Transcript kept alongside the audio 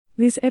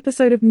This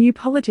episode of New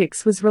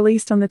Politics was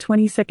released on the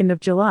 22nd of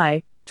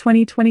July,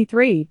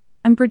 2023,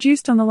 and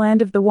produced on the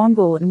land of the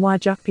Wongal and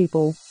Whadjuk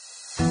people.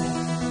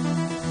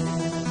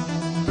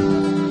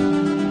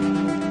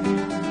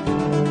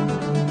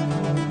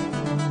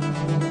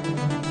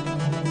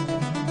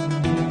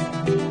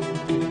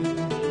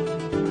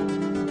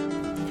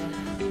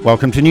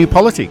 Welcome to New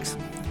Politics.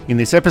 In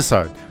this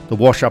episode, the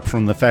wash-up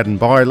from the Fadden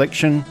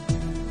by-election,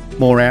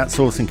 more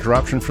outsourcing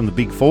corruption from the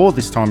Big Four,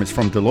 this time it's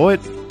from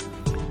Deloitte,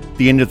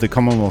 the end of the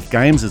Commonwealth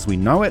Games as we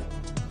know it,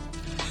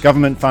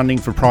 government funding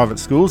for private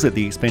schools at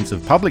the expense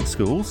of public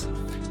schools,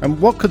 and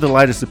what could the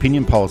latest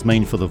opinion polls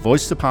mean for the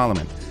voice to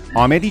Parliament?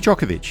 I'm Eddie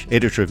Djokovic,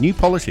 editor of New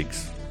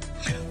Politics.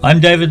 I'm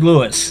David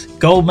Lewis,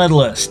 gold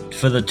medalist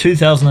for the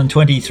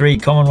 2023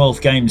 Commonwealth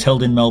Games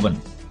held in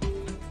Melbourne.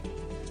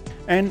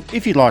 And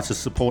if you'd like to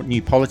support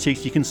New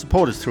Politics, you can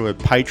support us through a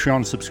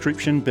Patreon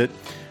subscription, but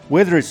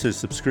whether it's a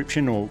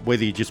subscription or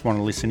whether you just want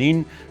to listen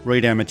in,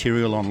 read our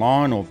material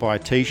online or buy a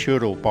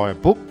t-shirt or buy a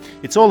book,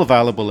 it's all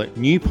available at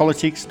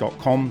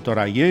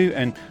newpolitics.com.au,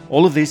 and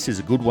all of this is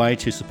a good way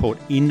to support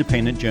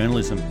independent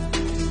journalism.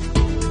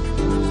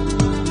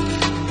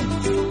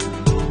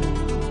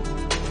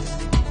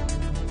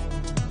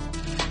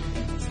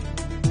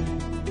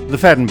 The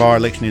Fadden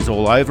by-election is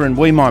all over and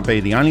we might be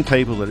the only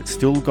people that it's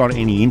still got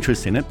any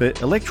interest in it,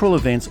 but electoral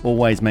events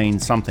always mean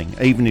something,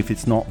 even if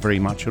it's not very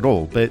much at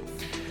all. But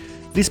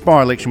this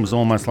by-election was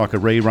almost like a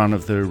rerun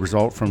of the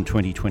result from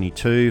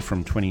 2022,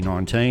 from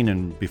 2019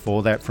 and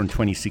before that from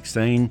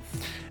 2016.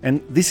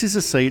 And this is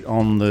a seat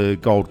on the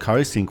Gold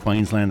Coast in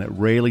Queensland that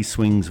rarely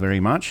swings very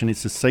much, and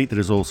it's a seat that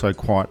is also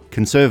quite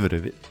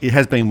conservative. It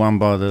has been won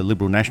by the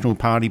Liberal National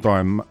Party by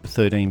a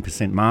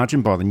 13%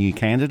 margin by the new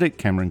candidate,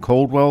 Cameron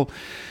Caldwell.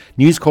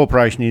 News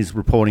Corporation is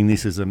reporting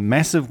this as a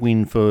massive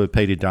win for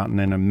Peter Dutton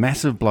and a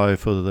massive blow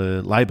for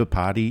the Labor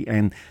Party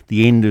and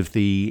the end of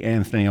the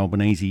Anthony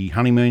Albanese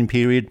honeymoon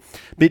period.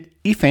 But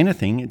if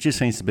anything, it just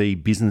seems to be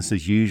business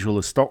as usual,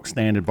 a stock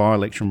standard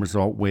by-election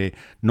result where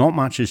not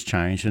much has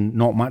changed and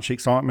not much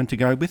excitement to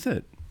go with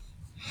it.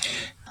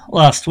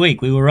 Last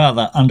week we were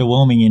rather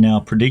underwhelming in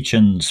our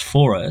predictions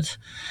for it,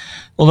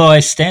 although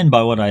I stand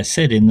by what I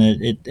said in that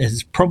it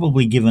has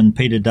probably given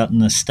Peter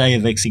Dutton a stay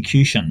of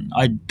execution.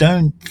 I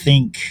don't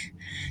think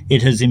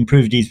it has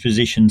improved his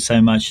position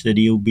so much that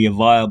he'll be a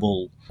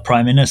viable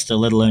Prime Minister,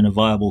 let alone a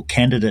viable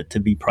candidate to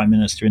be Prime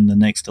Minister in the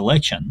next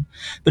election.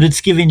 But it's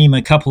given him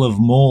a couple of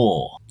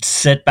more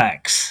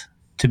setbacks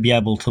to be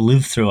able to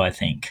live through, I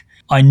think.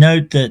 I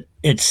note that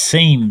it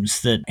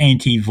seems that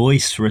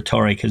anti-voice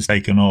rhetoric has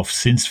taken off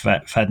since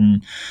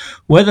Fadden,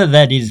 whether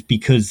that is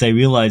because they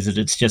realise that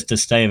it's just a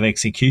stay of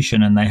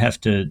execution and they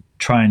have to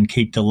try and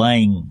keep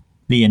delaying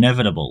the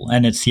inevitable,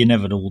 and it's the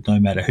inevitable no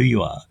matter who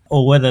you are,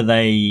 or whether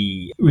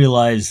they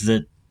realise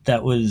that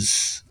that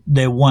was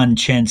their one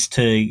chance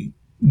to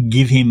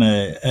give him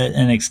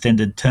an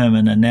extended term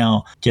and are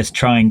now just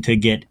trying to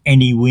get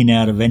any win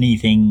out of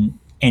anything,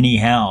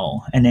 anyhow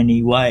and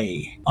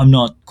anyway. I'm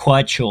not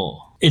quite sure.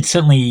 It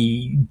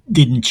certainly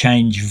didn't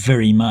change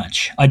very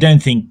much. I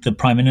don't think the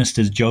Prime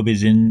Minister's job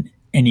is in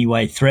any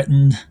way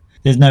threatened.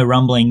 There's no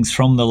rumblings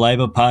from the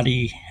Labor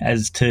Party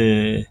as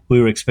to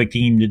we were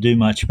expecting him to do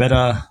much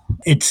better.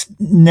 It's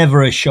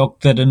never a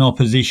shock that an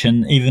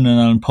opposition, even an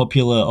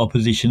unpopular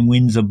opposition,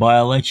 wins a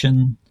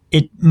by-election.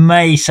 It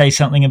may say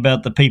something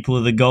about the people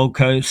of the Gold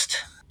Coast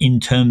in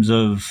terms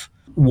of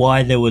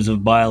why there was a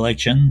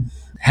by-election.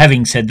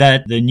 Having said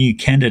that, the new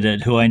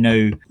candidate, who I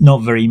know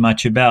not very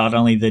much about,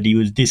 only that he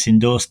was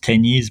disendorsed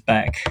 10 years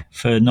back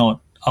for not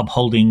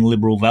upholding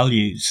liberal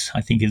values,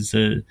 I think is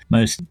the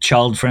most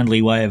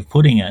child-friendly way of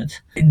putting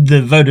it.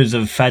 The voters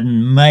of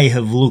Fadden may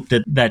have looked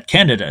at that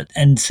candidate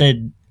and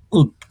said,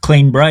 look,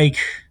 clean break,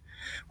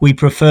 we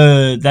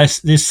prefer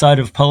this side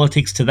of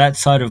politics to that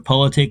side of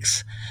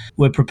politics,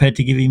 we're prepared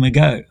to give him a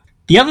go.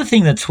 The other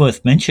thing that's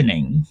worth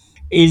mentioning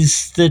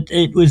is that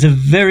it was a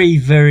very,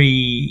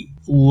 very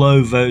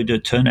low voter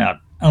turnout.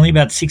 Only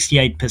about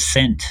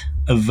 68%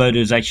 of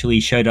voters actually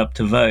showed up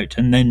to vote,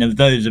 and then of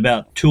those,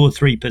 about 2 or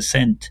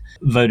 3%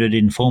 voted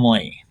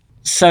informally.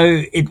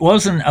 So it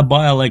wasn't a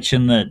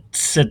by-election that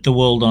set the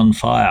world on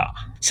fire.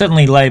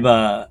 Certainly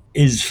Labor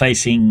is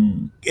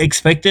facing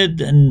expected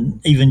and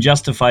even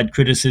justified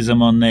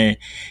criticism on their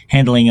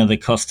handling of the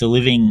cost of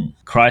living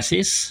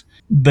crisis,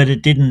 but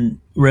it didn't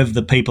rev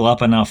the people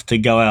up enough to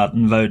go out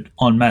and vote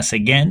en masse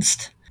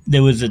against.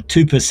 There was a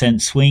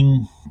 2%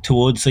 swing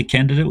towards the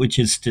candidate, which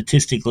is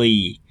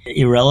statistically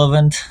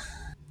irrelevant.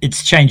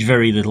 It's changed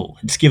very little.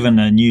 It's given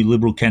a new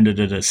Liberal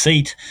candidate a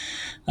seat.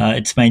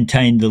 It's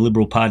maintained the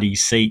Liberal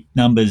Party's seat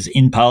numbers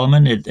in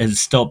Parliament. It has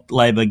stopped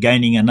Labor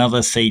gaining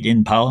another seat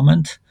in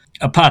Parliament.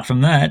 Apart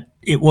from that,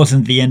 it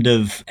wasn't the end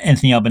of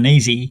Anthony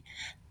Albanese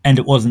and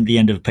it wasn't the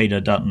end of Peter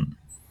Dutton.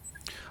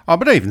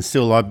 But even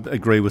still, I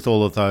agree with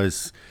all of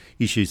those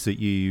issues that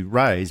you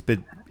raise. But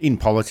in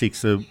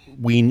politics, a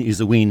win is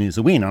a win is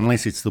a win,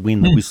 unless it's the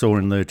win that we saw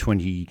in the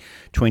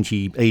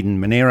 2020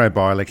 Eden-Monaro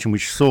by-election,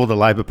 which saw the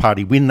Labor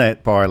Party win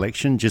that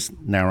by-election just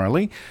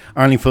narrowly,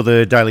 only for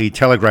the Daily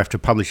Telegraph to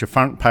publish a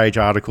front-page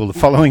article the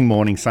following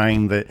morning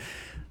saying that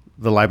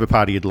the Labor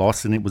Party had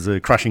lost and it was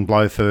a crushing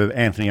blow for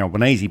Anthony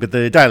Albanese. But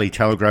the Daily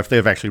Telegraph,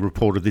 they've actually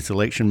reported this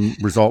election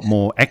result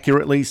more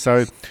accurately.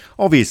 So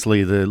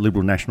obviously the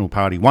Liberal National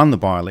Party won the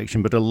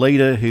by-election, but a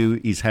leader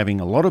who is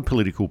having a lot of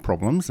political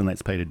problems, and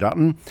that's Peter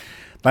Dutton,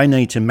 they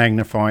need to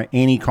magnify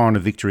any kind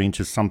of victory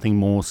into something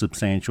more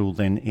substantial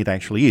than it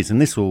actually is.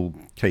 And this will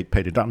keep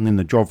Peter Dutton in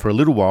the job for a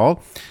little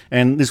while.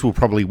 And this will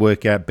probably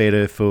work out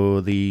better for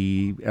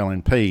the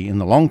LNP in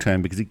the long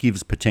term because it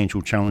gives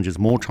potential challengers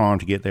more time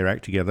to get their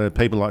act together,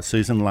 people like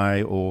Susan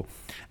Ley or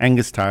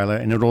Angus Taylor.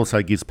 And it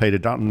also gives Peter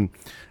Dutton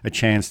a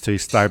chance to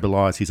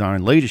stabilise his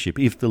own leadership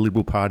if the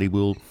Liberal Party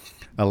will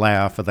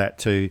allow for that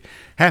to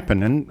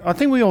happen. And I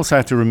think we also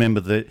have to remember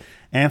that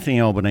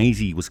Anthony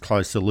Albanese was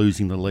close to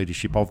losing the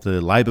leadership of the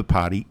Labor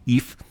Party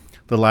if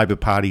the Labor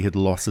Party had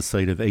lost the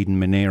seat of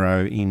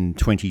Eden-Monaro in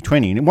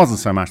 2020. And it wasn't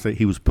so much that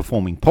he was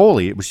performing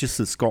poorly, it was just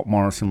that Scott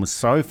Morrison was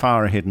so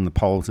far ahead in the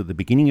polls at the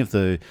beginning of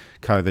the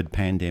COVID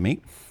pandemic.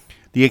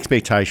 The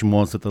expectation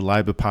was that the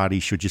Labor Party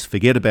should just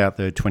forget about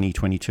the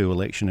 2022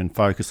 election and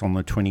focus on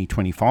the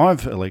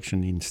 2025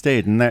 election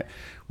instead. And that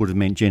would have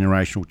meant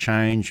generational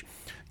change,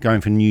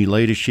 going for new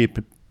leadership,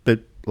 but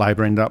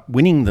Labor ended up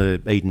winning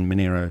the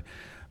Eden-Monaro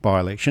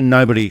by-election.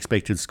 Nobody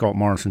expected Scott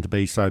Morrison to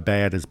be so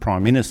bad as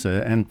Prime Minister,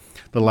 and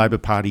the Labor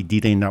Party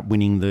did end up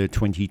winning the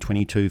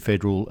 2022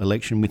 federal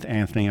election with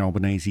Anthony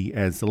Albanese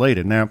as the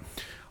leader. Now,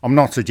 I'm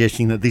not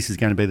suggesting that this is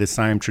going to be the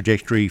same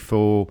trajectory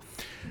for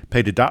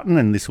Peter Dutton,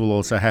 and this will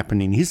also happen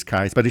in his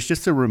case, but it's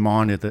just a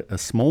reminder that a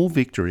small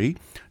victory,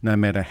 no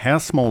matter how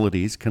small it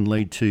is, can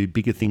lead to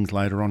bigger things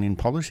later on in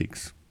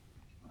politics.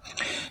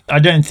 I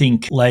don't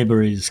think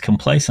Labor is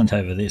complacent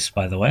over this,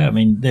 by the way. I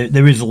mean,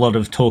 there is a lot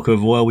of talk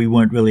of, well, we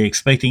weren't really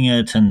expecting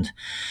it,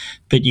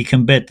 but you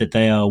can bet that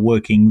they are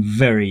working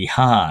very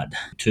hard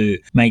to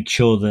make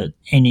sure that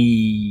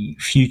any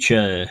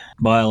future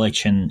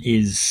by-election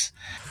is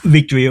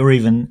victory or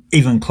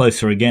even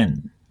closer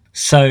again.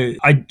 So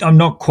I'm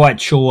not quite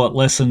sure what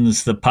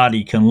lessons the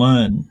party can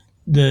learn.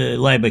 The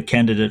Labor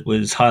candidate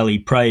was highly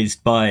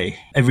praised by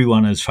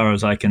everyone, as far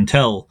as I can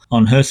tell,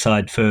 on her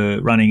side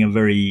for running a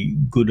very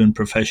good and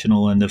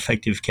professional and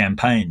effective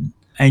campaign.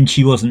 And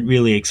she wasn't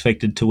really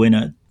expected to win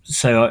it.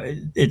 So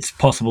it's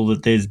possible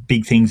that there's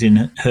big things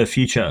in her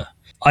future.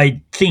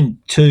 I think,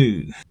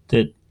 too,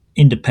 that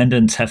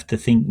independents have to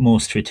think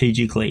more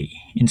strategically.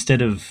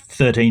 Instead of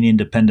 13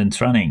 independents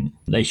running,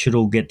 they should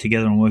all get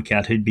together and work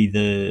out who'd be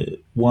the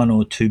one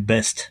or two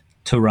best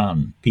to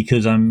run.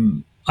 Because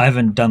I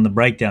haven't done the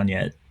breakdown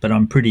yet, but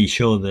I'm pretty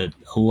sure that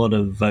a lot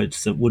of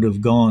votes that would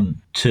have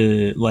gone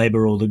to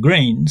Labor or the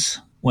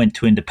Greens went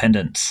to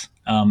independents,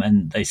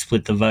 and they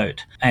split the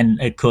vote. And,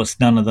 of course,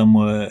 none of them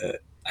were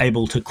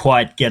able to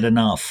quite get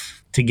enough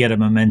to get a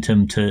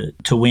momentum to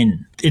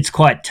win. It's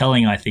quite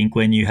telling, I think,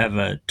 when you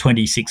have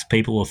 26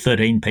 people or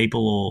 13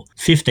 people or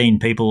 15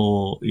 people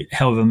or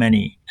however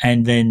many,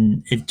 and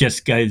then it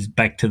just goes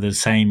back to the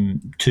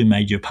same two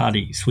major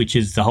parties, which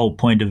is the whole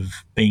point of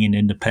being an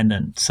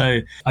independent.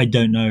 So I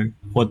don't know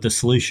what the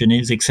solution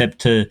is, except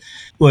to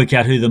work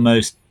out who the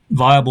most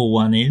viable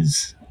one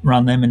is,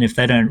 run them, and if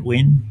they don't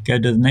win, go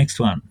to the next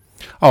one.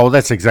 Oh,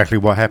 that's exactly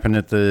what happened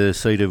at the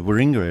seat of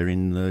Warringah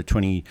in the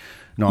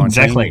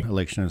 2019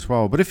 election as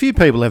well. But a few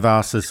people have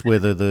asked us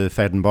whether the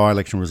Fadden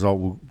by-election result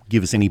will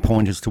give us any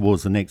pointers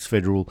towards the next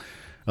federal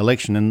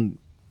election. And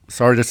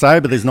sorry to say,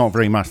 but there's not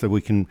very much that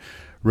we can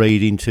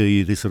read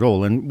into this at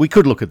all. And we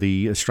could look at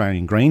the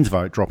Australian Greens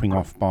vote dropping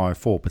off by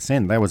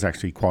 4%. That was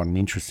actually quite an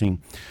interesting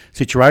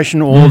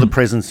situation. Or the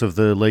presence of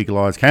the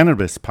Legalised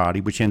Cannabis Party,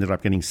 which ended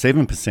up getting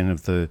 7%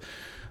 of the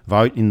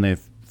vote in their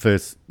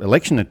first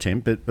election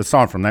attempt, but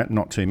aside from that,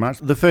 not too much.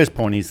 The first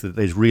point is that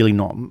there's really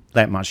not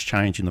that much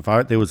change in the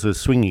vote. There was a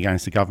swing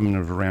against the government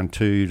of around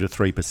 2 to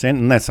 3%,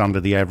 and that's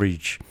under the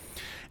average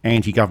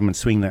anti-government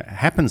swing that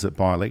happens at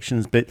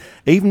by-elections. But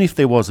even if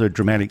there was a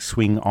dramatic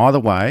swing either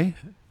way,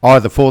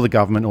 either for the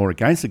government or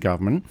against the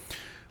government,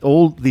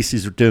 all this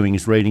is doing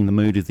is reading the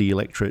mood of the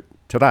electorate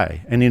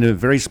today, and in a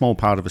very small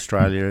part of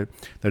Australia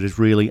that is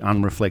really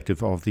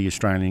unreflective of the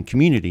Australian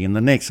community. And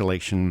the next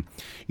election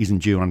isn't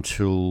due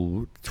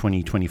until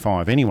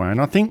 2025 anyway. And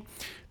I think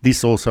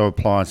this also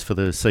applies for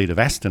the seat of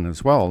Aston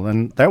as well.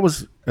 And that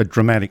was a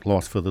dramatic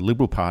loss for the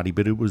Liberal Party,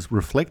 but it was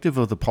reflective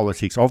of the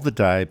politics of the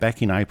day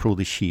back in April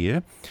this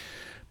year.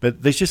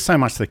 But there's just so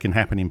much that can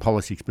happen in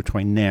politics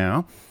between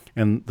now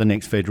and the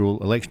next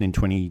federal election in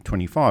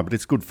 2025. But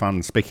it's good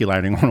fun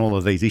speculating on all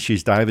of these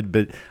issues, David.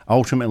 But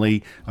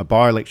ultimately, a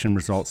by-election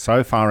result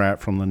so far out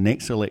from the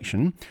next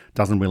election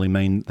doesn't really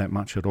mean that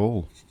much at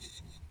all.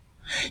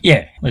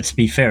 Yeah, let's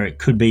be fair. It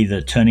could be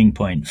the turning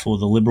point for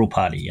the Liberal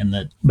Party,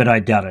 but I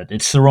doubt it.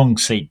 It's the wrong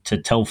seat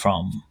to tell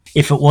from.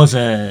 If it was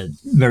a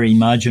very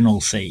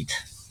marginal seat,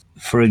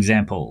 for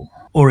example,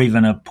 or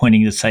even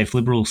appointing a safe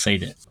Liberal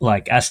seat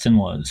like Aston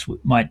was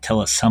might tell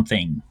us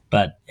something,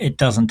 but it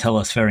doesn't tell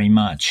us very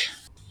much.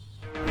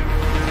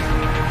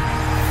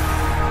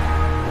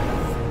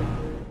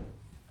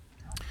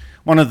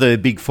 One of the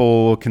big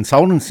four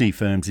consultancy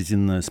firms is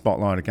in the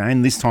spotlight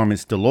again. This time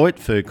it's Deloitte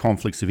for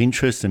conflicts of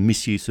interest and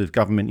misuse of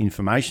government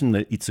information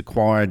that it's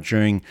acquired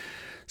during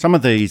some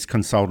of these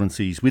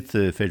consultancies with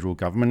the federal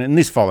government. And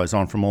this follows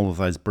on from all of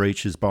those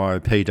breaches by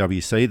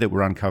PwC that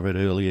were uncovered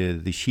earlier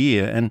this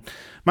year. And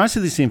most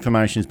of this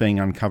information is being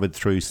uncovered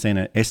through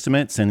Senate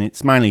estimates, and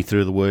it's mainly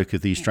through the work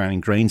of the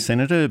Australian Greens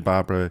Senator,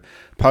 Barbara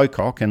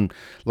Pocock, and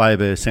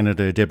Labor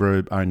Senator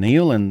Deborah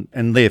O'Neill, and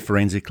they're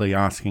forensically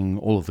asking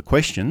all of the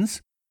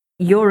questions.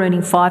 You're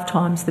earning 5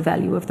 times the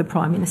value of the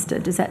Prime Minister.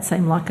 Does that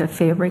seem like a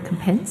fair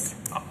recompense?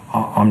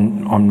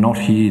 I'm not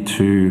here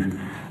to...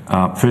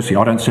 firstly,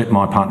 I don't set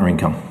my partner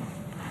income.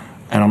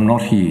 And I'm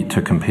not here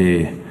to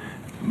compare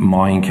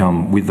my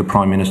income with the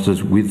Prime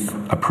Minister's, with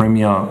a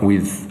Premier,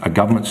 with a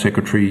Government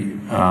Secretary,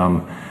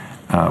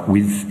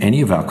 with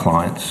any of our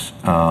clients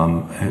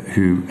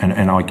who...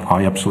 And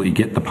I absolutely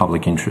get the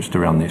public interest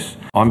around this.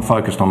 I'm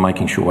focused on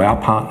making sure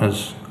our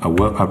partners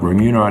are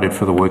remunerated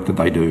for the work that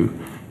they do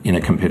in a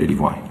competitive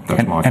way.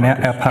 That's my focus. And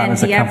our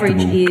partners and the are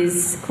comfortable. average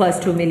is close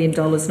to $1 million,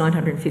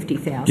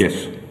 950,000.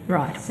 Yes.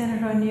 Right.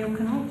 Senator O'Neill,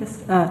 can I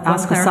just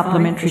ask a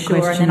supplementary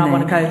question? And then I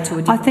want to go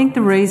to a I think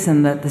the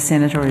reason that the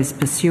Senator is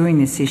pursuing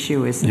this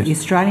issue is that the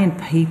Australian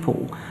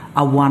people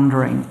are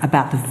wondering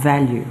about the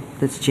value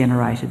that's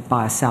generated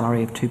by a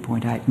salary of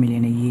 $2.8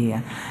 million a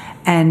year.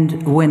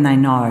 And when they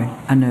know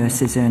a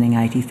nurse is earning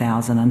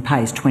 $80,000 and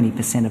pays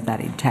 20% of that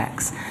in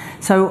tax.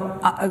 So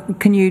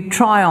can you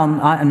try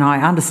on, and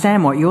I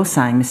understand what you're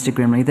saying, Mr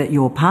Grimley, that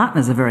your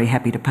partners are very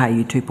happy to pay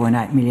you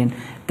 $2.8 million.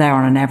 They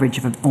are on an average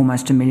of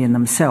almost $1 million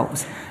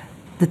themselves.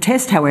 The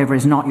test, however,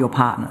 is not your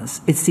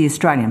partners. It's the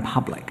Australian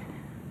public.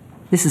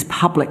 This is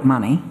public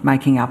money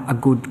making up a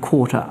good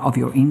quarter of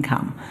your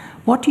income.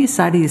 What do you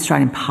say to the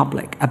Australian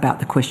public about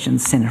the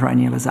questions Senator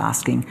O'Neill is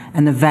asking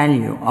and the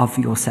value of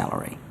your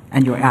salary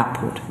and your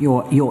output,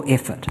 your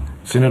effort?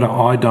 Senator,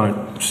 I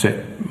don't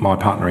set my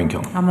partner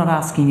income. I'm not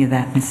asking you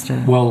that,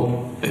 Mr.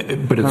 Well,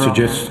 but it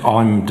suggests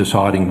I'm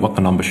deciding what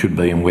the number should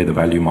be and where the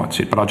value might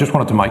sit. But I just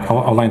wanted to make...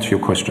 I'll answer your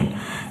question.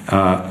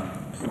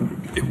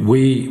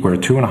 We're a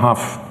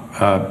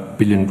 $2.5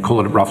 billion,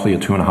 call it roughly a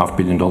 $2.5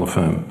 billion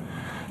firm.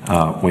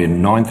 We're a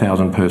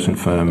 9,000 person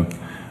firm.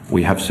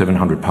 We have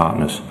 700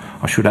 partners.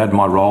 I should add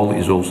my role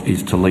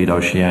is to lead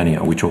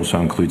Oceania, which also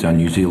includes our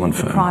New Zealand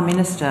firm. The Prime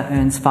Minister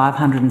earns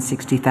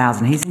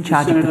 $560,000. He's in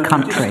charge of the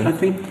country.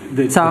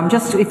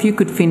 If you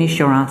could finish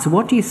your answer,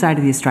 what do you say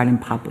to the Australian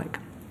public?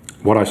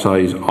 What I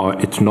say is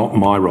it's not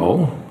my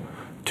role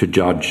to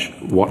judge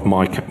what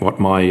my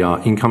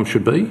income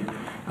should be.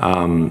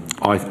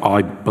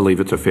 I believe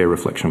it's a fair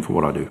reflection for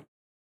what I do.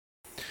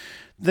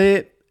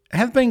 There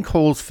have been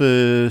calls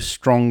for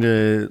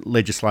stronger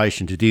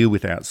legislation to deal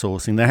with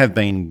outsourcing. There have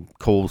been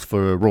calls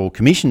for a Royal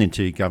Commission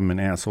into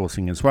government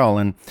outsourcing as well.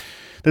 And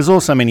there's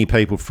also many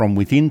people from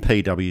within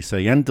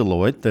PwC and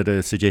Deloitte that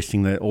are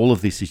suggesting that all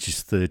of this is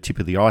just the tip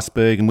of the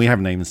iceberg, and we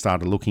haven't even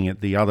started looking at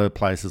the other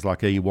places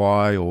like EY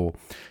or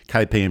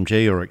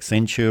KPMG or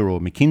Accenture or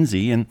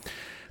McKinsey.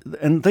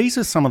 And these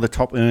are some of the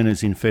top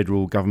earners in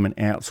federal government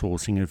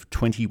outsourcing of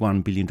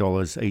 $21 billion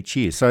each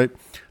year. So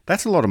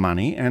that's a lot of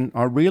money, and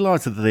I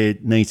realise that there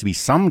needs to be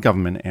some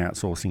government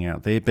outsourcing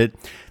out there, but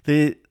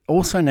there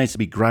also needs to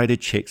be greater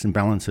checks and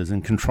balances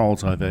and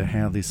controls over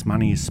how this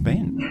money is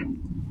spent.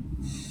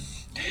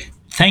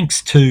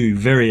 Thanks to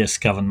various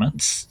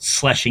governments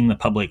slashing the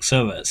public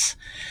service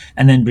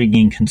and then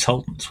bringing in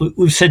consultants.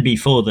 We've said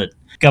before that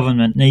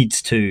government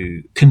needs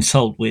to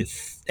consult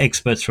with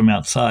experts from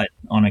outside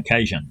on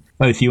occasion.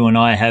 Both you and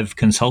I have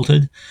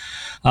consulted.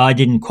 I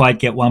didn't quite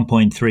get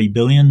 1.3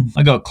 billion.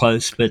 I got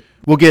close, but...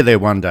 We'll get there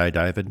one day,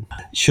 David.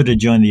 Should have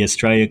joined the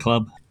Australia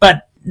Club.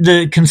 But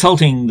the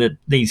consulting that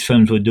these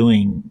firms were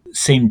doing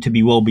seemed to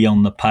be well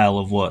beyond the pale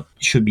of what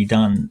should be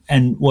done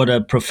and what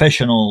a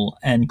professional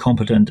and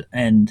competent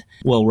and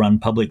well-run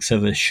public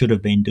service should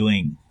have been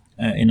doing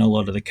in a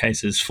lot of the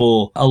cases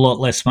for a lot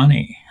less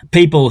money.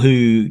 People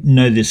who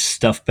know this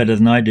stuff better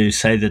than I do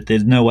say that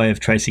there's no way of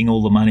tracing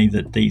all the money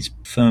that these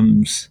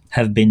firms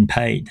have been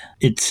paid.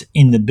 It's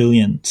in the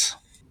billions.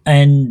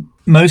 And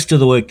most of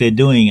the work they're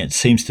doing, it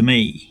seems to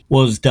me,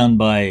 was done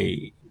by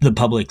the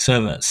public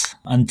service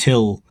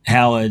until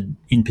Howard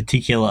in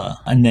particular,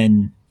 and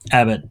then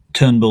Abbott,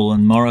 Turnbull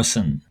and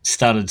Morrison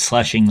started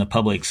slashing the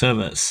public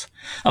service.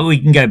 We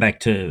can go back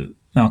to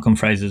Malcolm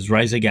Fraser's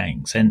razor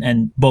gangs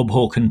and Bob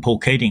Hawke and Paul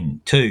Keating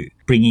too,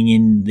 bringing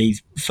in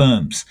these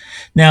firms.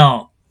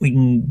 Now, we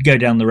can go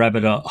down the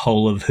rabbit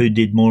hole of who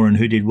did more and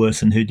who did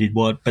worse and who did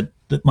what, but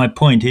my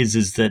point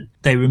is that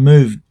they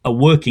removed a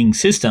working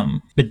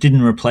system but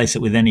didn't replace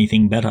it with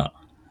anything better,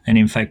 and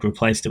in fact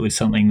replaced it with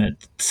something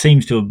that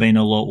seems to have been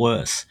a lot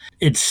worse.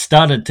 It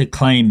started to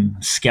claim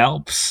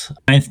scalps.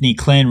 Anthony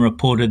Clan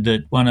reported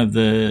that one of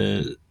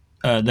the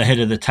head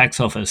of the tax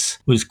office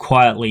was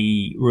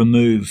quietly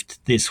removed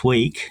this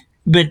week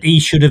But he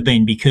should have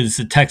been, because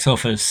the tax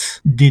office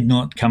did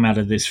not come out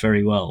of this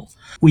very well.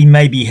 We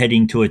may be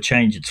heading to a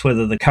change. It's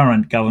whether the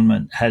current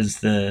government has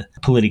the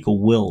political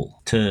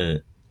will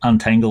to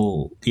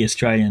untangle the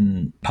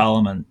Australian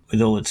Parliament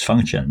with all its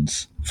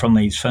functions from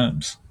these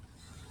firms.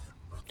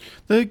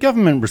 The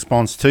government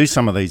response to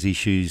some of these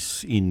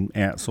issues in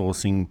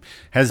outsourcing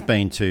has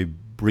been to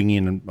bring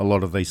in a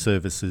lot of these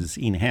services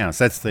in-house.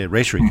 That's their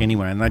rhetoric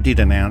anyway, and they did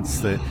announce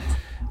that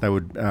they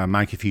would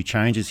make a few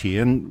changes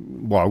here.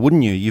 And why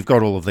wouldn't you? You've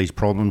got all of these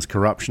problems,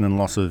 corruption and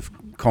loss of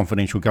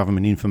confidential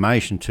government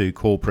information to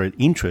corporate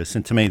interests,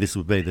 and to me this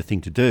would be the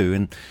thing to do.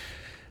 And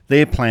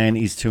their plan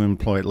is to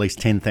employ at least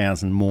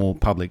 10,000 more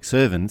public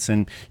servants,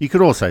 and you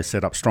could also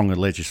set up stronger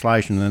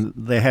legislation. And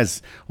there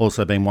has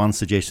also been one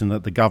suggestion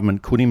that the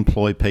government could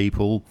employ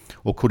people,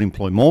 or could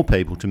employ more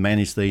people, to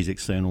manage these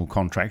external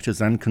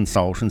contractors and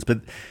consultants, but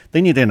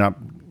then you'd end up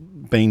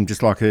being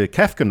just like a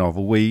Kafka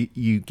novel, where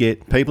you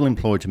get people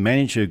employed to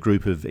manage a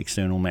group of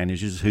external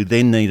managers who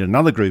then need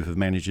another group of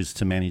managers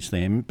to manage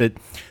them. But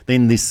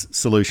then this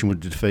solution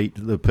would defeat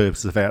the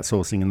purpose of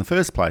outsourcing in the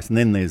first place. And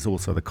then there's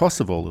also the cost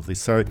of all of this.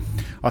 So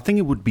I think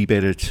it would be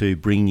better to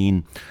bring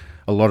in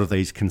a lot of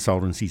these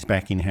consultancies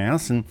back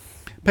in-house. And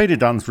Peter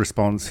Dutton's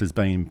response has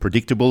been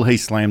predictable. He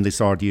slammed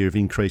this idea of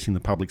increasing the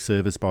public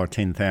service by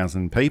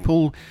 10,000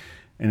 people.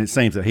 And it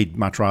seems that he'd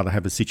much rather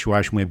have a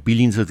situation where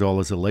billions of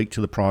dollars are leaked to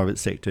the private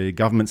sector,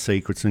 government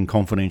secrets and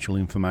confidential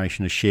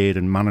information are shared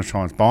and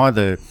monetised by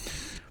the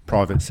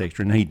private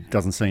sector, and he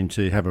doesn't seem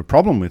to have a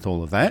problem with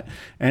all of that.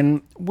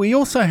 And we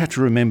also have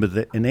to remember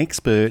that an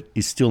expert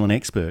is still an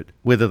expert,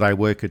 whether they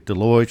work at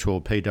Deloitte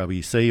or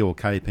PwC or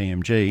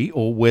KPMG,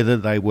 or whether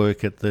they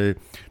work at the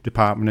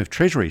Department of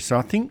Treasury. So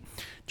I think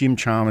Jim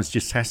Chalmers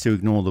just has to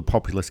ignore the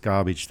populist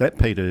garbage that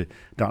Peter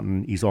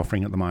Dutton is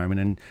offering at the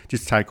moment and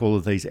just take all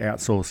of these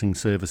outsourcing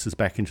services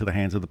back into the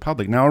hands of the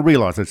public. Now, I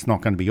realise it's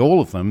not going to be all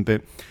of them,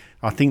 but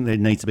I think there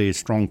needs to be a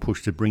strong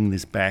push to bring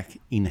this back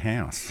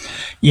in-house.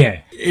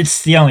 Yeah,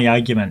 it's the only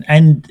argument.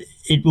 And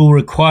it will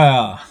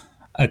require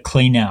a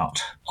clean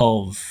out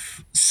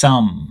of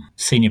some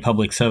senior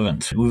public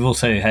servants. We've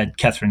also had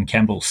Catherine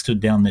Campbell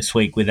stood down this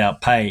week without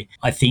pay.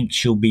 I think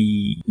she'll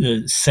be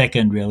the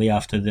second, really,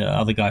 after the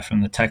other guy from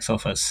the tax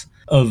office,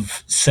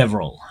 of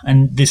several.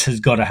 And this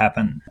has got to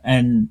happen.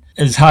 And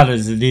as hard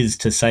as it is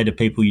to say to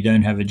people you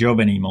don't have a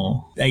job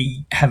anymore,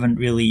 they haven't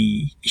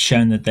really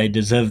shown that they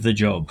deserve the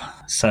job.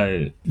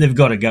 So they've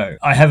got to go.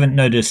 I haven't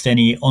noticed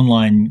any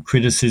online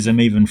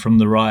criticism, even from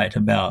the right,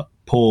 about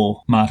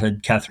poor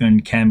martyred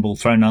Catherine Campbell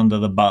thrown under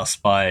the bus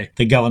by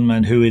the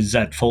government, who is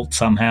at fault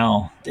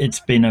somehow.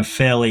 It's been a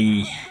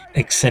fairly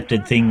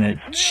accepted thing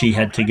that she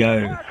had to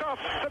go.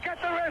 Look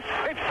at the rest.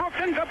 It's Brooks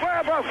and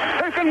Deborah.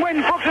 Who can win?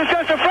 Brooks is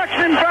just a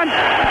fraction in front.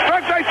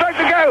 Brooks, they start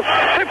to go.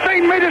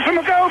 15 metres from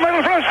a gold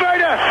medal for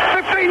Australia.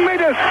 15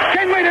 metres.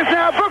 10 metres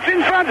now. Brooks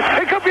in front.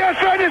 It could be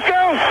Australia's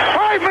gold.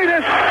 5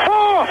 metres.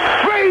 4,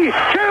 3,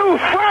 2,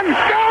 1.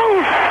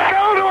 Gold!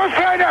 Gold to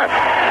Australia!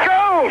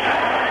 Gold!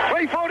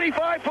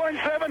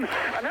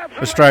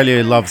 345.7.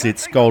 Australia loves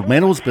its gold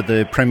medals, but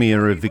the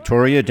Premier of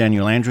Victoria,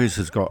 Daniel Andrews,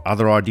 has got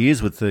other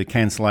ideas with the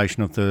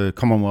cancellation of the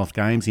Commonwealth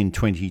Games in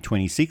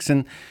 2026.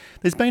 And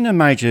there's been a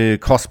major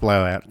cost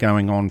blowout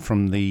going on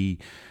from the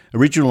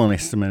original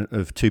estimate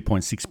of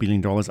 $2.6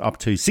 billion up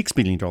to $6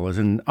 billion.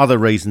 And other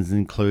reasons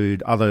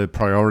include other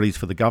priorities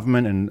for the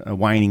government and a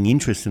waning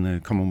interest in the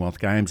Commonwealth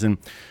Games. And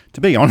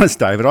to be honest,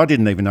 David, I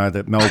didn't even know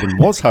that Melbourne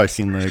was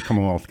hosting the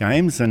Commonwealth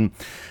Games. And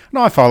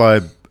I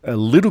follow a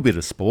little bit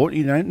of sport,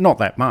 not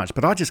that much,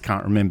 but I just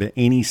can't remember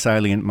any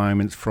salient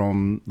moments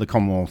from the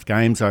Commonwealth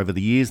Games over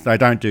the years. They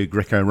don't do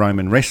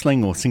Greco-Roman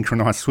wrestling or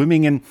synchronised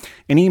swimming, and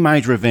any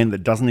major event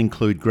that doesn't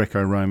include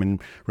Greco-Roman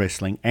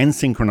wrestling and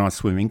synchronised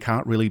swimming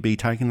can't really be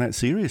taken that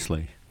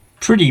seriously.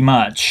 Pretty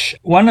much.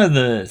 One of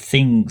the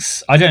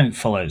things, I don't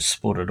follow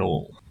sport at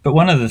all, but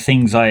one of the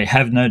things I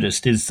have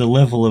noticed is the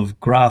level of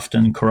graft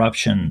and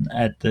corruption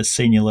at the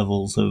senior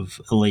levels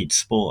of elite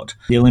sport.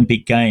 The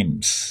Olympic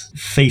Games,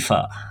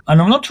 FIFA.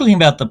 And I'm not talking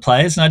about the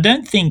players, and I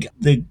don't think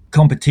the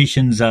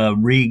competitions are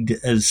rigged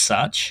as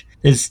such.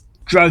 There's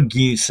drug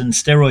use and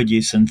steroid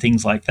use and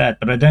things like that,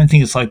 but I don't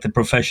think it's like the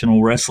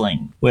professional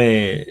wrestling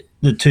where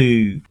the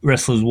two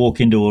wrestlers walk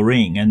into a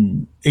ring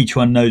and each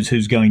one knows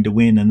who's going to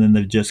win, and then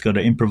they've just got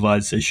to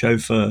improvise the show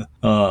for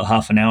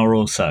half an hour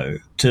or so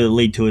to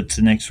lead to its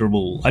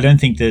inexorable. I don't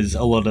think there's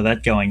a lot of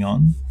that going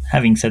on.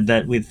 Having said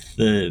that, with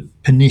the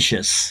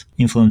pernicious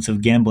influence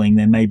of gambling,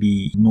 there may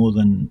be more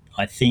than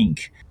I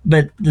think.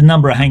 But the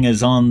number of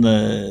hangers-on,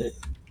 the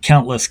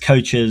countless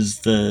coaches,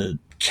 the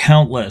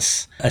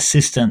countless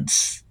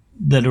assistants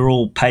that are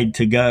all paid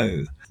to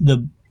go,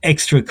 the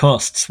extra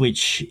costs,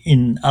 which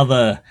in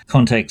other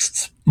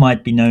contexts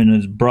might be known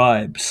as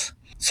bribes.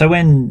 So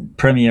when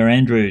Premier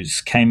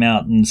Andrews came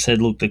out and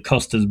said, look, the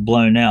cost has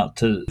blown out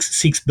to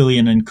 $6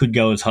 billion and could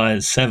go as high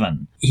as $7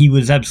 billion, he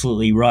was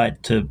absolutely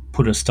right to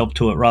put a stop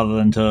to it rather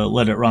than to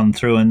let it run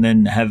through and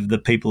then have the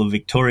people of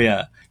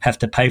Victoria have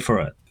to pay for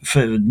it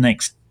for the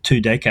next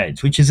 2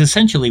 decades, which is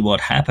essentially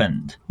what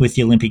happened with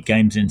the Olympic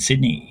Games in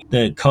Sydney.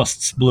 The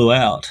costs blew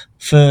out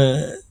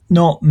for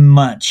not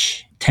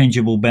much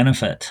tangible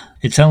benefit.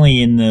 It's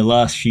only in the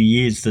last few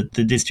years that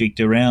the district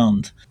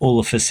around all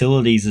the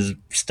facilities has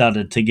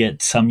started to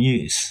get some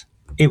use.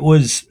 It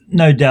was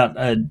no doubt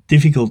a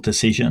difficult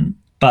decision,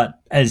 but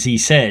as he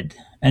said,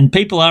 and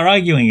people are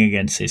arguing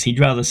against this, he'd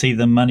rather see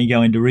the money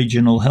go into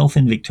regional health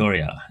in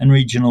Victoria and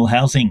regional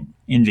housing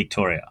in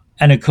Victoria.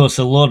 And of course,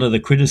 a lot of the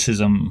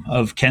criticism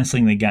of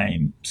cancelling the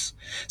games,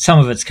 some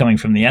of it's coming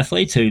from the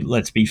athletes who,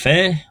 let's be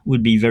fair,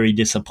 would be very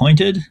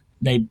disappointed.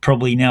 They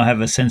probably now have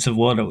a sense of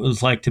what it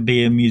was like to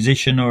be a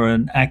musician or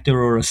an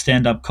actor or a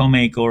stand-up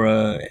comic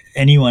or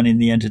anyone in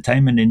the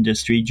entertainment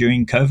industry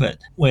during COVID,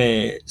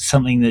 where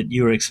something that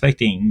you were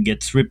expecting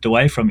gets ripped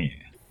away from you.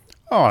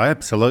 Oh,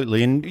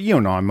 absolutely. And you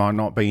and I might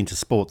not be into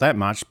sport that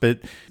much, but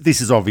this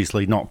is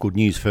obviously not good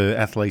news for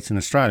athletes in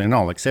Australia, and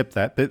I'll accept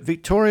that. But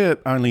Victoria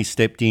only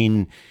stepped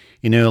in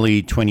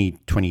early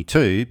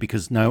 2022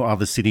 because no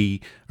other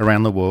city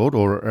around the world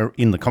or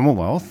in the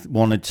Commonwealth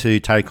wanted to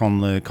take on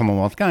the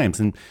Commonwealth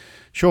Games. And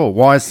sure,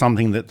 why is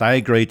something that they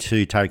agreed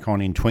to take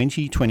on in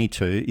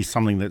 2022 is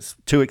something that's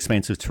too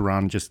expensive to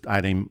run just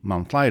 18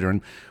 months later?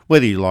 And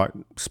whether you like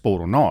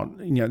sport or not,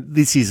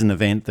 this is an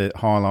event that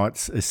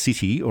highlights a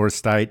city or a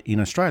state in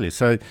Australia.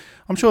 So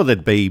I'm sure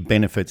there'd be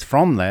benefits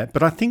from that.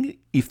 But I think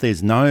if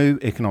there's no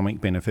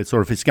economic benefits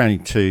or if it's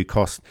going to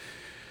cost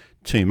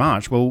too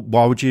much, well,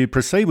 why would you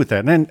proceed with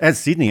that? And as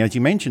Sydney, as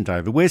you mentioned,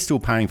 David, we're still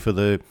paying for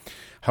the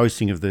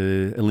hosting of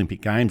the Olympic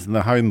Games in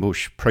the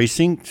Homebush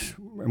precinct,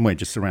 and we're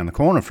just around the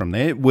corner from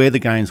there, where the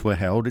games were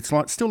held. It's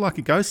still like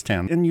a ghost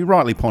town. And you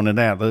rightly pointed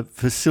out, the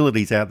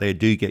facilities out there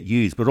do get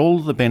used, but all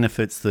of the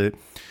benefits that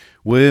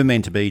were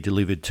meant to be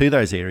delivered to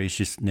those areas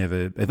just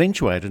never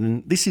eventuated.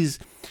 And this is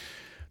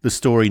the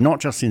story not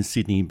just in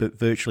Sydney, but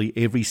virtually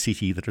every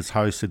city that has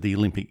hosted the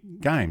Olympic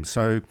Games.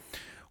 So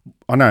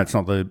I know it's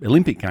not the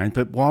Olympic Games,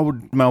 but why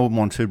would Melbourne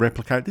want to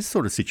replicate this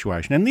sort of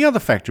situation? And the other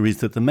factor is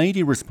that the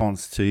media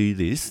response to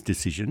this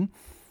decision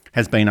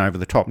has been over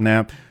the top.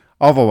 Now,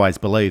 I've always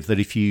believed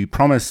that if you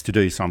promise to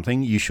do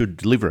something, you should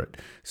deliver it.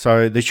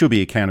 So there should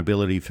be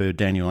accountability for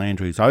Daniel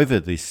Andrews over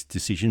this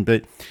decision.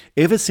 But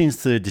ever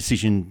since the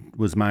decision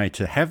was made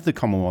to have the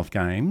Commonwealth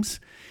Games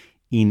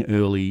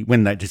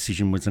when that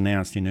decision was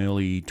announced in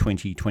early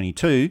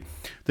 2022,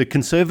 the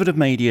Conservative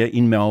media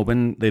in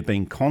Melbourne, they've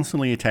been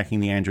constantly attacking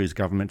the Andrews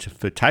government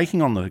for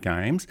taking on the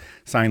Games,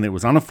 saying that it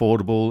was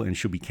unaffordable and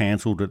should be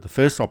cancelled at the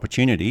first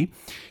opportunity.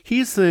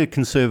 Here's the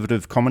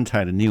Conservative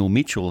commentator Neil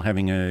Mitchell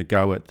having a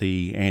go at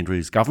the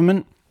Andrews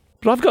government.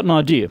 But I've got an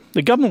idea.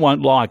 The government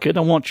won't like it. I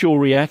want your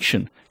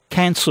reaction.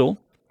 Cancel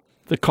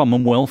the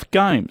Commonwealth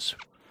Games.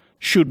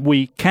 Should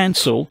we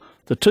cancel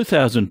the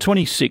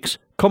 2026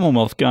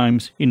 Commonwealth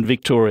Games in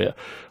Victoria?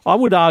 I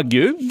would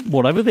argue,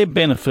 whatever their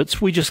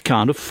benefits, we just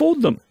can't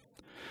afford them.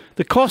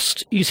 The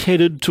cost is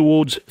headed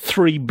towards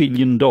 $3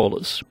 billion.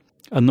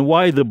 And the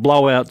way the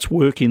blowouts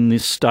work in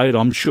this state,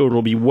 I'm sure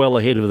it'll be well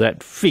ahead of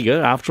that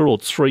figure. After all,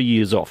 it's 3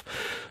 years off.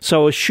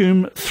 So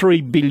assume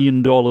 $3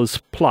 billion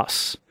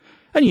plus.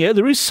 And yeah,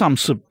 there is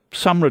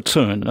some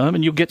return,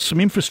 and you'll get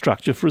some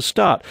infrastructure for a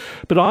start.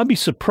 But I'd be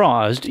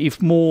surprised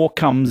if more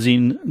comes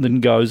in than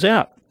goes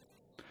out.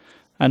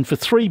 And for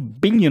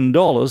 $3 billion,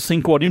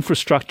 think what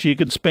infrastructure you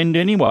could spend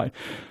anyway.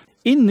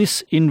 In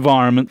this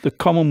environment, the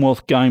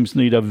Commonwealth Games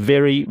need a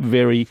very,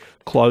 very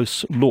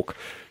close look.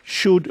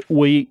 Should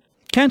we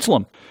cancel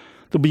them?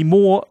 There'll be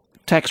more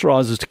tax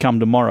rises to come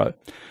tomorrow.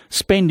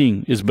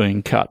 Spending is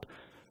being cut.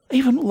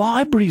 Even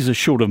libraries are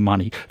short of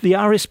money. The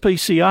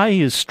RSPCA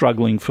is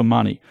struggling for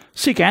money.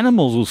 Sick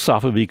animals will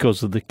suffer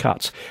because of the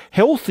cuts.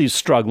 Health is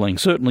struggling.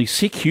 Certainly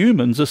sick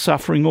humans are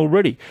suffering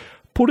already.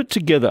 Put it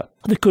together,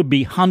 there could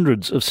be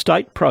hundreds of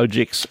state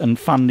projects and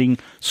funding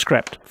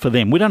scrapped for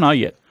them. We don't know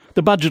yet.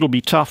 The budget will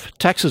be tough,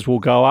 taxes will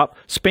go up,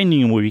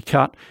 spending will be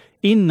cut.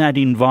 In that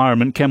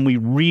environment, can we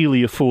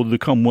really afford the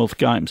Commonwealth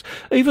Games?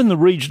 Even the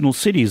regional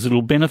cities that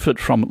will benefit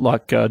from it,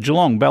 like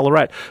Geelong,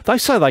 Ballarat, they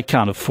say they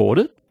can't afford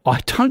it. I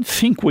don't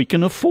think we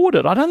can afford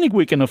it. I don't think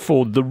we can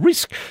afford the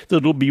risk that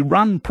it'll be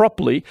run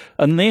properly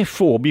and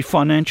therefore be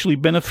financially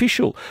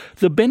beneficial.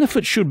 The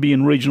benefit should be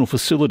in regional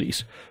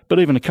facilities, but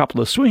even a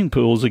couple of swimming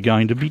pools are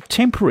going to be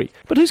temporary.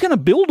 But who's going to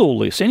build all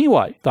this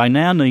anyway? They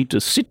now need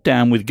to sit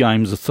down with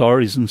Games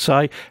authorities and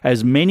say,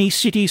 as many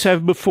cities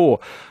have before,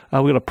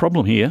 we've got a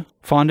problem here.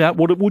 Find out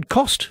what it would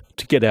cost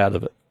to get out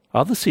of it.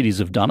 Other cities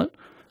have done it.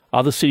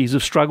 Other cities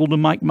have struggled to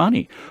make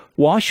money.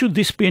 Why should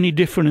this be any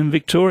different in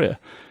Victoria?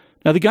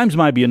 Now, the Games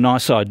may be a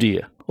nice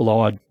idea,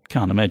 although I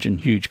can't imagine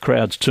huge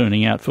crowds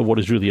turning out for what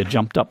is really a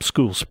jumped-up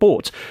school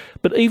sports.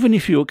 But even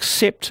if you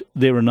accept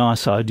they're a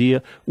nice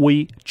idea,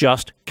 we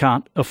just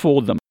can't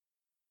afford them.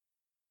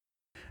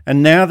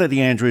 And now that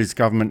the Andrews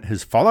government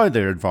has followed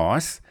their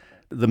advice,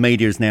 the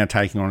media is now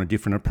taking on a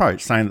different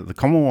approach, saying that the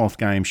Commonwealth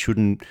Games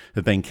shouldn't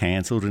have been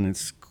cancelled and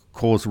it's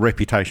cause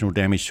reputational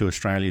damage to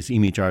Australia's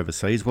image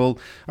overseas? Well,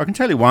 I can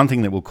tell you one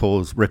thing that will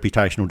cause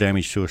reputational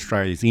damage to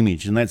Australia's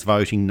image, and that's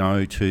voting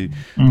no to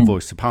the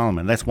voice to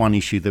Parliament. That's one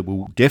issue that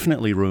will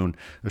definitely ruin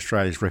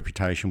Australia's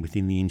reputation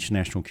within the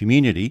international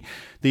community.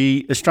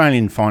 The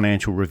Australian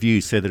Financial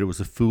Review said that it was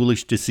a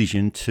foolish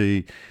decision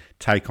to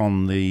take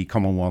on the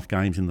Commonwealth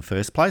Games in the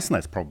first place, and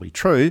that's probably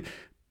true.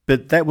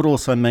 But that would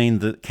also mean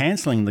that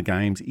cancelling the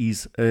Games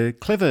is a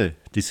clever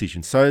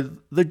decision. So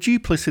the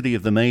duplicity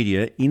of the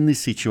media in this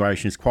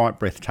situation is quite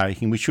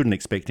breathtaking. We shouldn't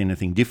expect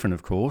anything different,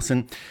 of course.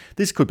 And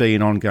this could be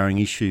an ongoing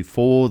issue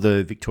for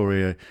the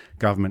Victoria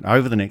government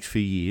over the next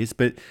few years.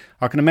 But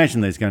I can imagine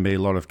there's going to be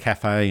a lot of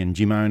cafe and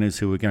gym owners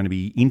who are going to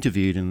be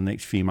interviewed in the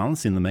next few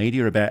months in the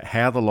media about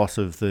how the loss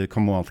of the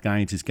Commonwealth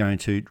Games is going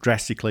to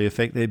drastically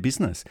affect their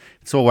business.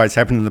 It's always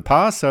happened in the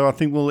past, so I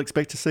think we'll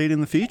expect to see it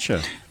in the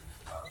future.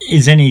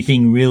 Is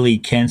anything really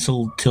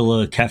cancelled till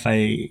a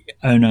cafe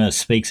owner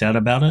speaks out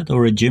about it,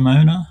 or a gym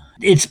owner?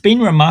 It's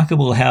been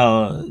remarkable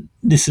how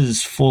this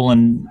has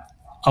fallen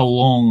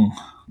along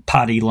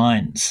party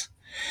lines.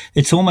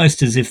 It's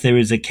almost as if there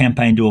is a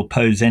campaign to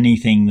oppose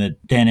anything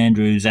that Dan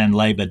Andrews and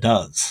Labor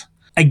does.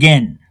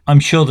 Again, I'm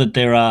sure that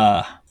there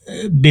are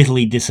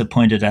bitterly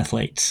disappointed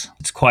athletes.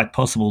 It's quite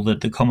possible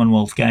that the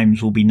Commonwealth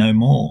Games will be no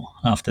more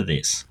after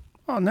this.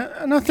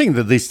 And I think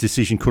that this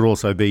decision could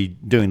also be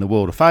doing the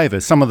world a favour.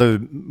 Some of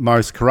the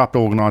most corrupt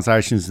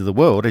organisations in the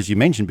world, as you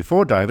mentioned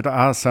before, David,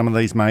 are some of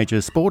these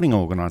major sporting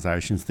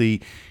organisations.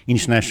 The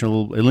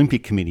International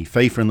Olympic Committee,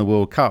 FIFA and the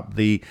World Cup,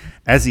 the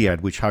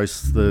ASIAD, which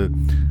hosts the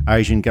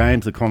Asian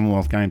Games, the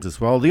Commonwealth Games as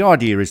well. The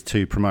idea is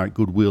to promote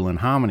goodwill and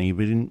harmony,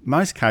 but in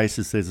most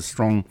cases there's a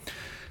strong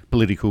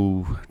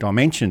political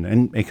dimension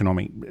and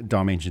economic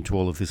dimension to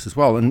all of this as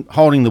well. And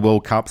holding the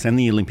World Cups and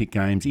the Olympic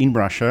Games in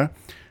Russia,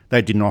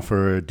 they didn't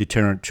offer a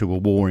deterrent to a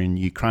war in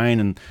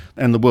Ukraine,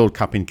 and the World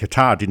Cup in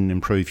Qatar didn't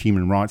improve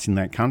human rights in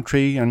that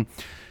country. And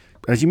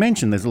as you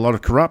mentioned, there's a lot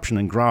of corruption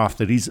and graft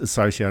that is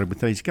associated with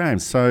these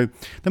games. So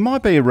there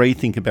might be a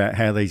rethink about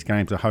how these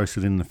games are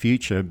hosted in the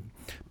future.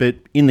 But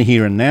in the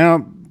here and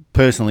now,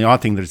 personally, I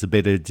think that it's a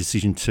better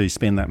decision to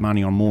spend that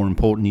money on more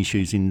important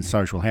issues in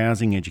social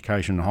housing,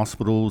 education and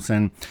hospitals.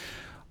 And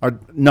I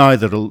know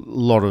that a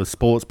lot of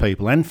sports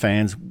people and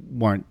fans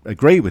won't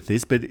agree with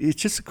this, but it's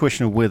just a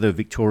question of whether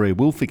Victoria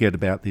will forget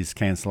about this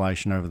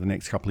cancellation over the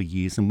next couple of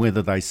years and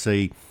whether they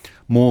see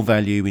more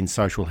value in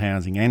social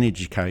housing and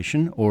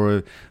education, or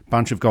a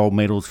bunch of gold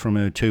medals from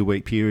a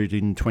 2-week period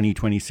in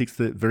 2026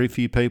 that very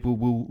few people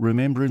will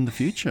remember in the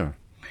future.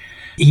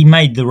 He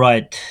made the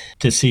right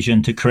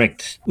decision to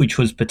correct, which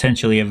was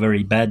potentially a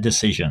very bad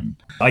decision.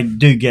 I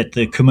do get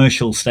the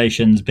commercial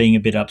stations being a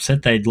bit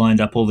upset. They'd lined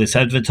up all this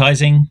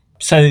advertising,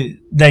 so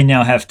they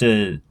now have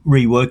to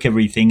rework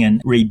everything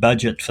and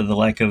rebudget for the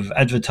lack of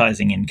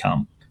advertising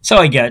income. So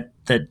I get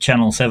that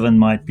Channel 7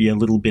 might be a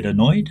little bit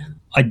annoyed.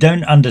 I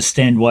don't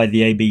understand why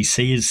the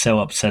ABC is so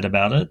upset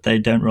about it. They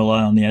don't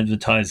rely on the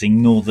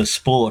advertising nor the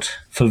sport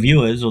for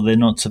viewers, or they're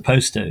not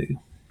supposed to.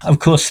 Of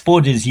course,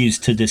 sport is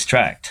used to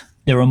distract.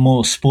 There are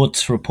more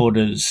sports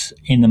reporters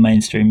in the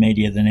mainstream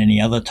media than any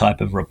other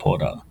type of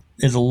reporter.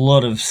 There's a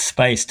lot of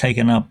space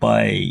taken up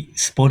by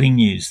sporting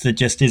news that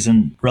just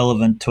isn't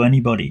relevant to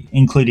anybody,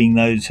 including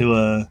those who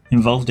are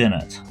involved in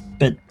it.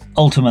 But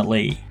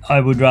ultimately,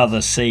 I would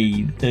rather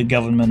see the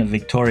government of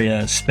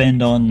Victoria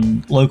spend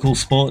on local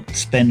sport,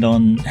 spend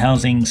on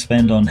housing,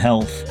 spend on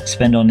health,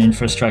 spend on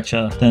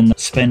infrastructure, than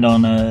spend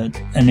on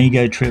an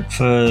ego trip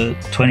for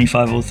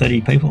 25 or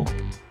 30 people.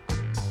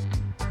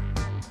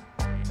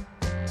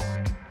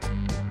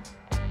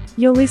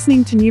 You're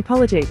listening to New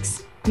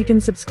Politics. You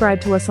can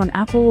subscribe to us on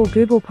Apple or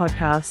Google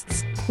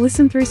Podcasts,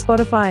 listen through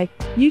Spotify,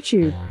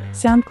 YouTube,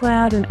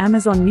 SoundCloud and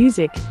Amazon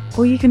Music,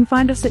 or you can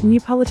find us at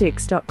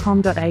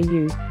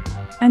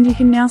newpolitics.com.au. And you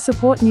can now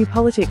support New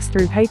Politics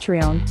through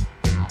Patreon.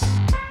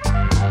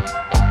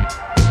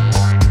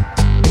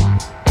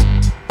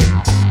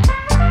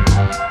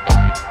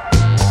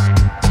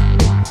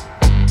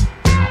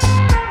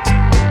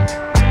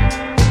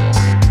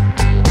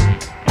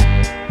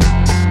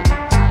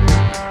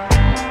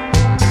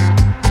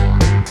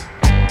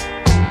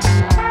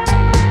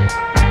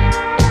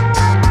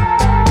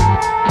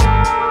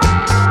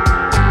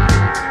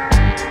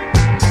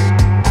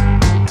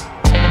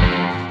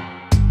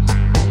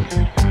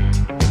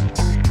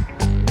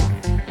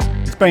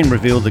 It's been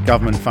revealed that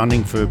government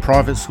funding for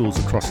private schools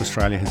across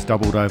Australia has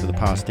doubled over the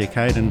past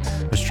decade, and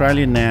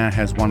Australia now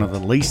has one of the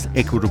least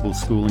equitable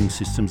schooling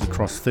systems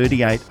across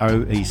 38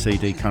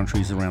 OECD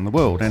countries around the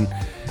world. And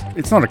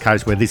it's not a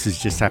case where this has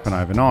just happened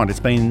overnight. It's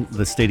been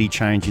the steady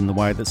change in the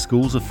way that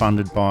schools are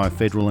funded by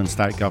federal and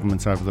state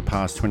governments over the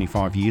past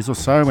 25 years or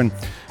so, and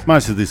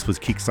most of this was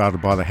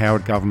kick-started by the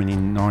Howard government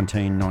in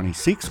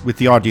 1996 with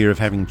the idea of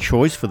having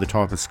choice for the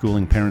type of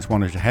schooling parents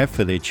wanted to have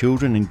for their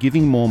children and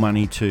giving more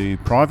money to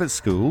private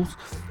schools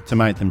to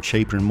make them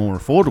cheaper and more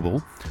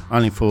affordable,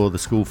 only for the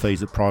school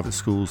fees at private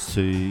schools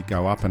to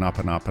go up and up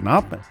and up and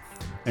up.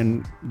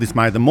 and this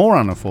made them more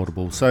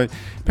unaffordable. So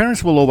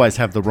parents will always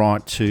have the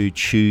right to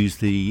choose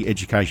the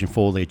education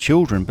for their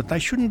children, but they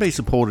shouldn't be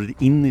supported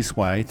in this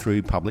way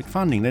through public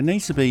funding. There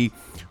needs to be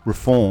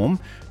reform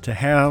to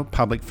how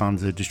public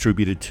funds are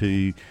distributed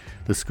to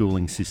the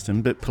schooling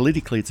system, but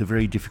politically it's a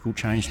very difficult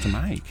change to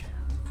make.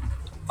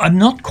 I'm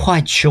not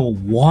quite sure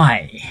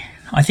why.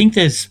 I think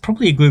there's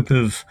probably a group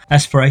of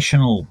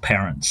aspirational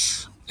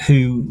parents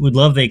who would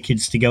love their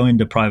kids to go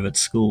into private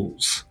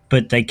schools,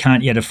 but they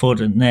can't yet afford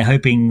it, and they're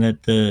hoping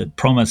that the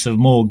promise of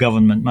more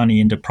government money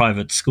into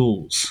private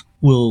schools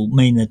will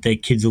mean that their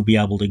kids will be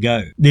able to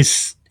go.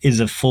 This is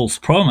a false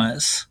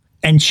promise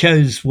and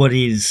shows what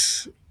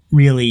is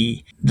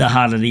really the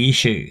heart of the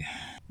issue,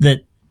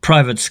 that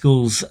private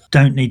schools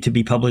don't need to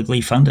be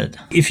publicly funded.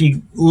 If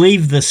you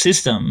leave the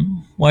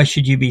system, why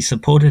should you be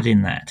supported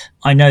in that?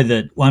 I know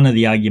that one of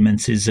the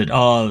arguments is that,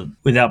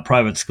 without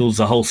private schools,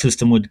 the whole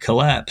system would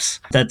collapse.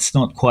 That's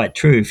not quite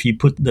true. If you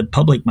put the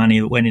public money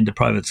that went into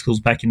private schools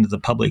back into the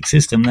public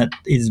system, that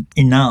is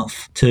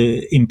enough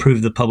to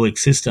improve the public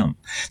system.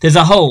 There's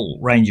a whole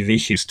range of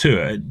issues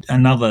too.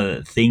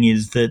 Another thing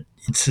is that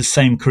it's the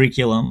same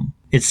curriculum.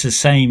 It's the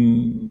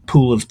same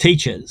pool of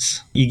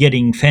teachers. You're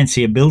getting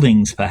fancier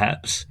buildings,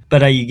 perhaps,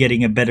 but are you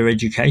getting a better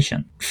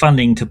education?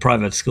 Funding to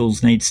private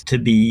schools needs to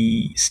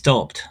be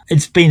stopped.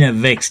 It's been a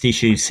vexed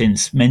issue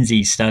since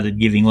Menzies started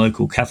giving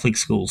local Catholic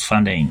schools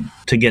funding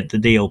to get the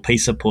DLP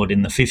support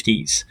in the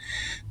 50s.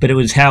 But it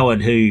was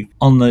Howard who,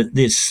 on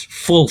this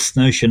false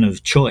notion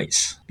of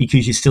choice,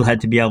 because you still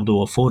had to be able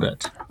to afford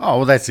it. Oh,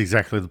 well, that's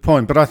exactly the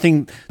point. But I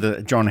think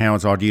that John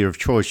Howard's idea of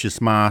choice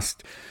just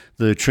masked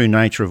the true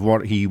nature of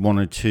what he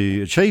wanted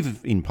to achieve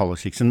in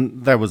politics,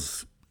 and that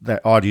was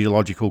that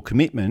ideological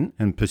commitment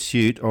and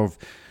pursuit of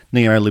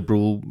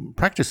neoliberal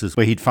practices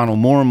where he'd funnel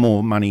more and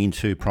more money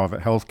into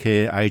private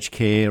healthcare, aged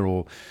care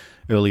or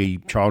early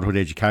childhood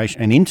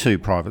education and into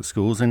private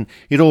schools, and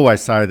he'd always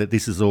say that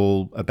this is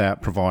all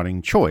about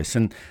providing choice,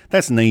 and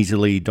that's an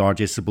easily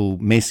digestible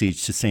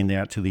message to send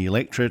out to the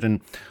electorate.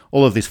 And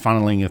all of this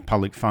funneling of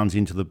public funds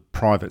into the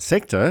private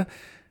sector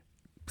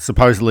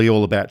supposedly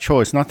all about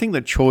choice. And I think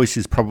that choice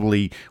is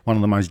probably one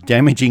of the most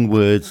damaging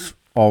words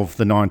of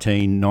the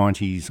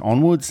 1990s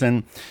onwards.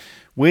 And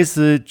where's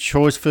the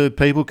choice for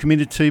people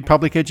committed to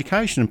public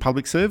education and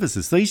public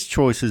services? These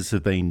choices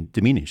have been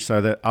diminished so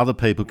that other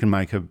people can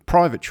make a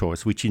private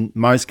choice, which in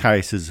most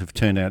cases have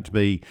turned out to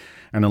be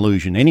an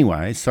illusion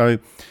anyway. So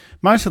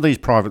most of these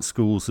private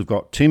schools have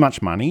got too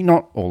much money,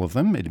 not all of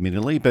them,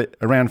 admittedly, but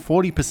around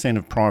 40%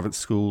 of private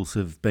schools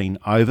have been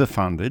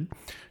overfunded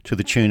to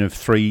the tune of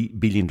 $3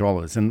 billion.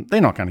 And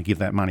they're not going to give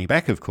that money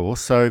back, of course.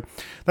 So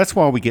that's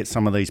why we get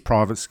some of these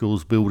private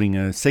schools building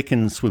a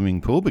second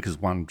swimming pool because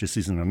one just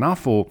isn't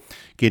enough, or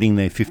getting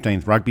their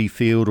 15th rugby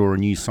field or a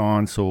new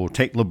science or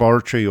tech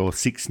laboratory or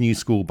 6 new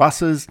school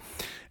buses.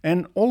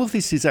 And all of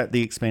this is at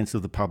the expense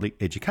of the public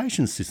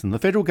education system. The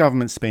federal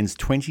government spends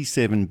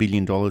 $27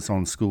 billion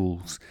on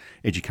schools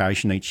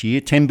education each year.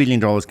 $10 billion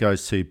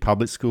goes to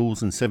public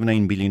schools and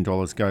 $17 billion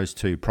goes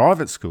to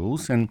private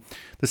schools. And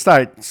the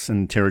states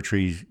and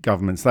territory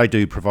governments, they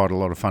do provide a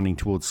lot of funding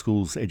towards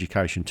schools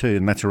education too,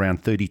 and that's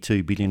around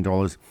 $32 billion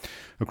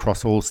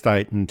across all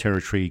state and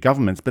territory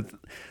governments. But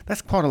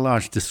that's quite a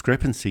large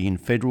discrepancy in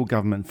federal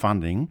government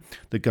funding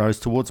that goes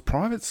towards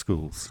private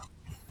schools.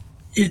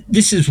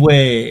 This is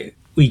where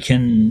we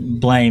can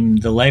blame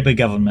the Labor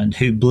government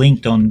who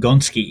blinked on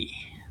Gonski.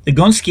 The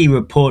Gonski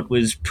report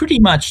was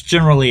pretty much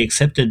generally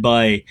accepted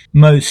by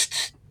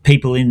most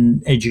people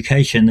in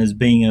education as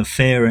being a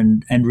fair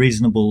and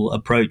reasonable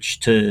approach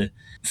to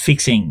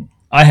fixing.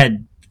 I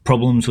had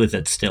problems with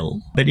it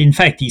still. But in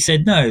fact, he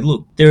said, no,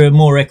 look, there are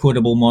more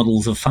equitable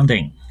models of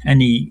funding.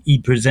 And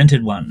he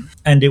presented one.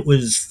 And it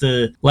was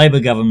the Labor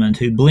government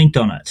who blinked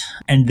on it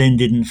and then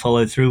didn't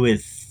follow through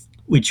with,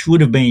 which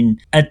would have been,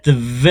 at the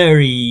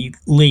very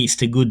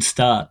least, a good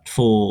start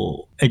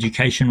for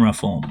education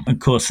reform. Of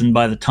course, and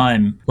by the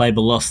time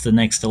Labor lost the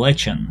next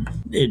election,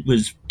 it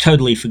was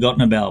totally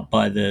forgotten about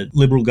by the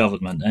Liberal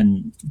government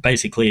and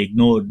basically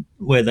ignored,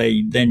 where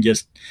they then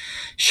just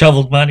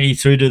shoveled money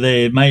through to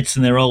their mates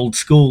in their old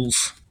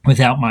schools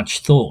without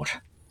much thought.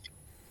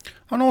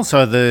 And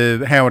also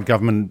the Howard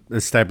government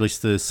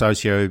established the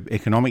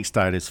socio-economic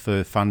status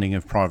for funding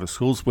of private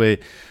schools, where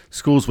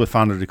schools were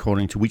funded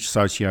according to which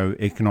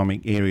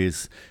socio-economic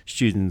areas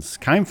students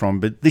came from.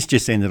 But this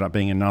just ended up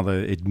being another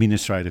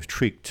administrative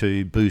trick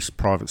to boost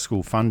private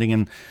school funding.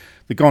 And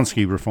the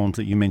Gonski reforms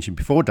that you mentioned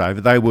before,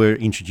 David, they were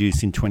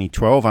introduced in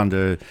 2012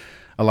 under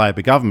a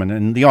Labor government.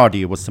 And the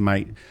idea was to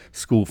make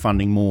school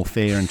funding more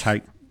fair and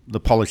take the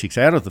politics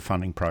out of the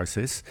funding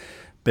process.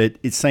 But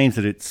it seems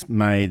that it's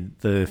made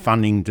the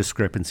funding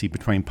discrepancy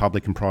between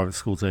public and private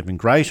schools even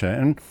greater.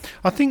 And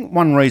I think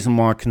one reason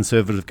why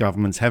Conservative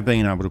governments have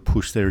been able to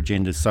push their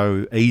agenda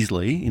so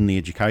easily in the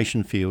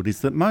education field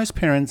is that most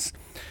parents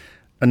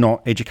are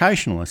not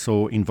educationalists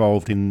or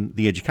involved in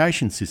the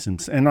education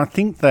systems. And I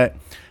think that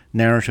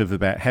narrative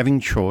about having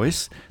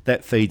choice,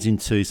 that feeds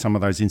into some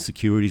of those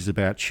insecurities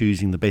about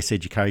choosing the best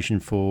education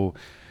for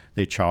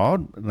their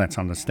child. That's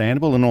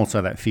understandable, and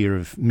also that fear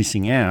of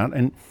missing out.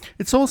 And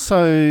it's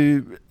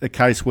also a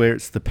case where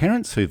it's the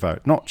parents who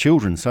vote, not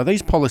children. So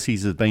these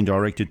policies have been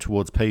directed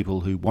towards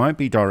people who won't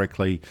be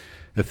directly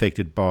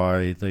affected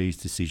by these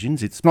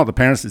decisions. It's not the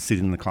parents that sit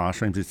in the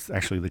classrooms, it's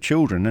actually the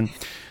children. And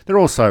there are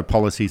also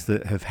policies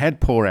that have had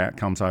poor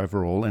outcomes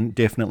overall, and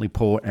definitely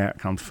poor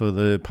outcomes for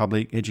the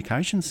public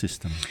education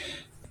system.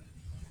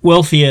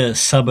 Wealthier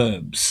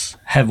suburbs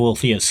have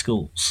wealthier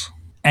schools,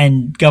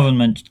 and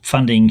government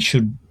funding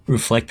should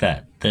reflect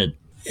that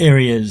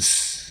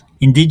areas,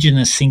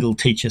 Indigenous single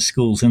teacher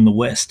schools in the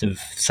west of,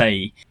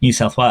 say, New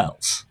South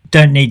Wales,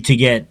 don't need to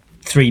get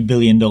 $3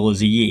 billion a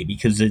year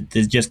because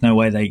there's just no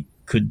way they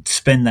could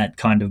spend that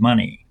kind of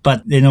money.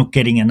 But they're not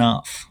getting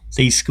enough.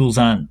 These schools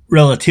they're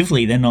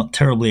not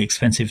terribly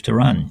expensive to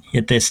run,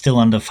 yet they're still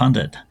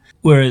underfunded.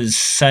 Whereas,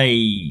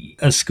 say,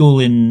 a school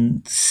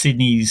in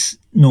Sydney's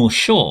North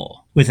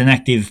Shore with an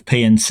active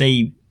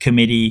P&C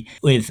committee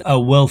with a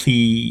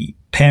wealthy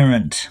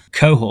parent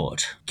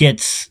cohort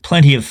gets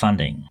plenty of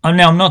funding.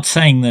 Now, I'm not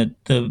saying that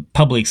the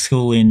public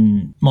school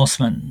in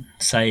Mossman,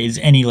 say, is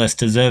any less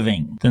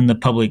deserving than the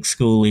public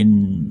school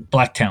in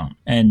Blacktown.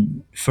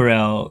 And for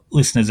our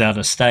listeners out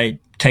of state,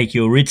 take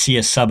your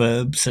ritzier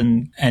suburbs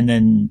and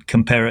then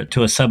compare it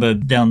to a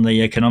suburb down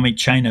the economic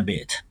chain a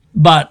bit.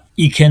 But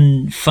you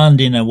can fund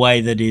in a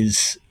way that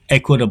is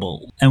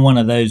equitable, and one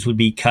of those would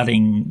be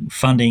cutting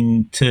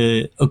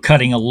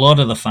a lot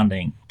of the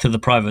funding to the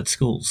private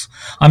schools.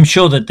 I'm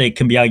sure that there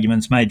can be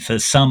arguments made for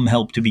some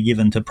help to be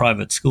given to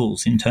private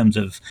schools in terms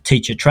of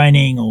teacher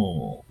training,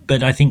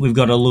 but I think we've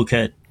got to look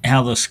at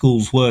how the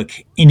schools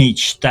work in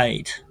each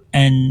state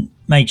and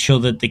make sure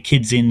that the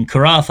kids in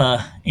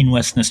Karratha in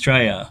Western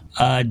Australia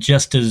are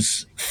just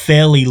as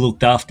fairly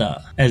looked after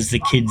as the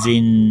kids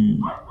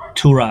in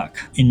Toorak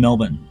in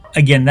Melbourne.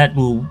 Again, that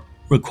will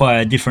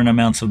require different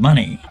amounts of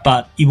money,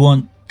 but you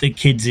want the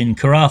kids in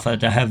Karratha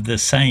to have the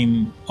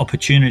same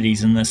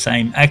opportunities and the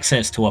same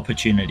access to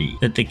opportunity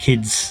that the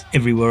kids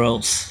everywhere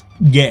else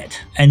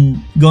get. And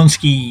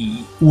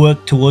Gonski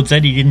worked towards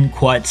that. He didn't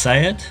quite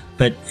say it,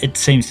 but it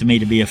seems to me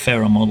to be a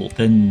fairer model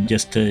than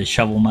just to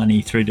shovel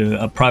money through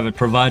to private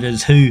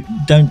providers who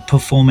don't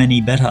perform any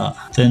better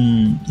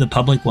than the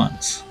public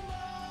ones.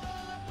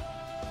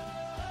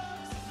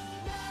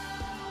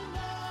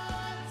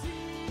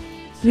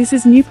 This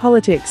is New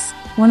Politics,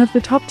 one of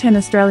the top 10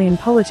 Australian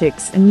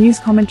politics and news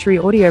commentary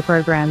audio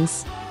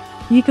programs.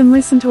 You can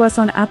listen to us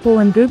on Apple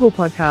and Google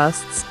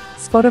Podcasts,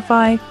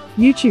 Spotify,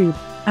 YouTube,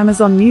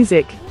 Amazon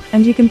Music,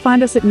 and you can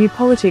find us at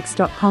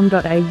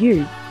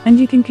newpolitics.com.au, and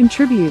you can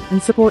contribute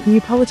and support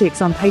New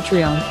Politics on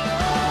Patreon.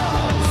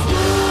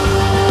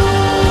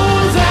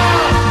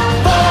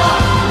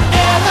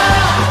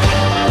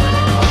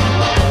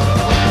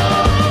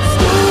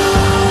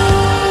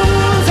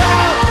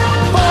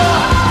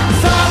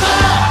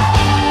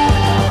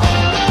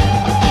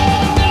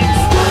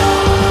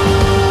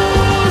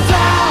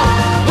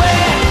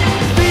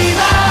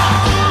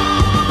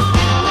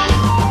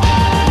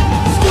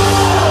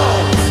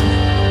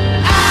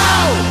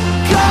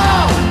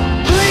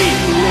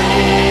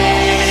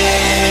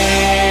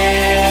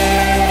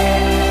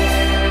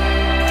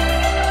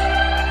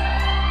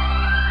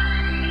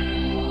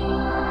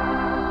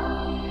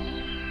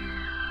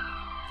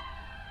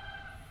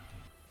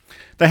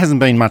 There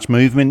hasn't been much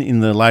movement in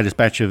the latest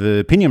batch of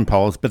opinion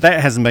polls, but that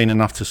hasn't been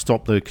enough to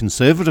stop the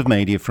Conservative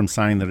media from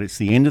saying that it's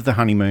the end of the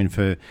honeymoon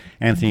for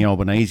Anthony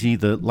Albanese.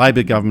 The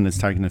Labor government has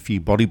taken a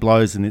few body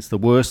blows and it's the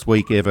worst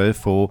week ever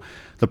for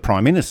the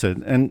Prime Minister.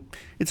 And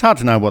it's hard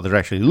to know what they're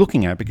actually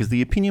looking at because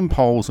the opinion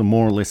polls are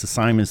more or less the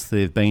same as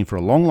they've been for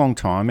a long, long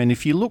time. And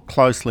if you look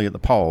closely at the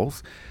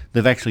polls,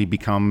 they've actually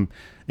become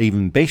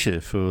even better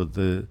for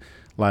the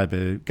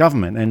Labor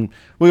government. And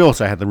we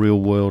also had the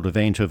real world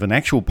event of an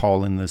actual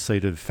poll in the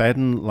seat of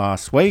Fadden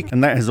last week,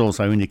 and that has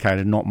also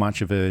indicated not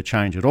much of a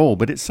change at all.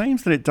 But it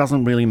seems that it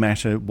doesn't really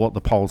matter what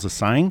the polls are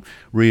saying,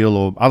 real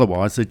or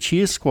otherwise. The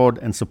cheer squad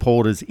and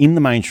supporters in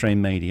the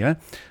mainstream media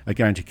are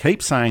going to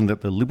keep saying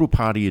that the Liberal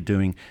Party are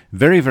doing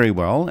very, very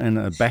well and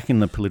are back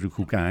in the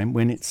political game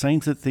when it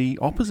seems that the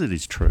opposite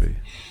is true.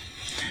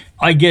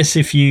 I guess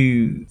if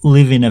you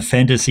live in a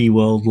fantasy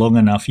world long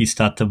enough, you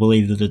start to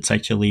believe that it's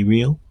actually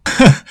real.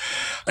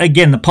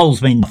 Again, the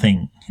polls mean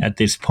nothing at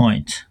this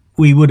point.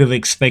 We would have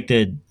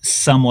expected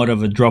somewhat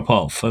of a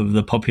drop-off of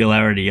the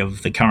popularity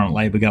of the current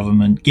Labor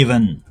government,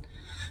 given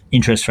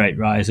interest rate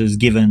rises,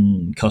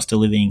 given cost of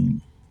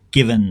living,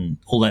 given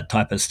all that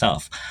type of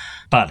stuff.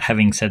 But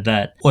having said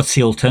that, what's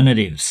the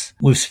alternatives?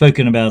 We've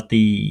spoken about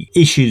the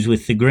issues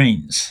with the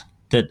Greens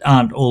that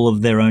aren't all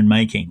of their own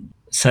making.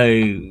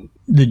 So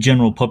the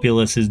general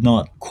populace is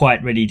not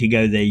quite ready to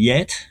go there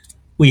yet.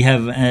 We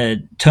have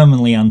a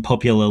terminally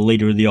unpopular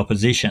leader of the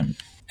opposition,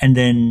 and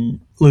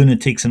then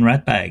lunatics and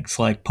ratbags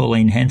like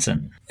Pauline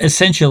Hanson.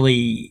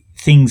 Essentially,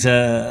 things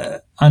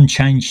are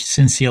unchanged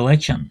since the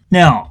election.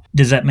 Now,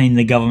 does that mean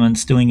the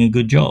government's doing a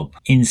good job?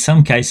 In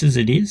some cases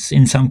it is,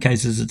 in some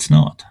cases it's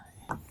not.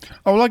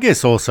 Oh, well, I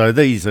guess also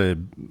these are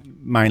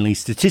mainly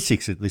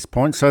statistics at this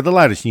point. So the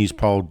latest news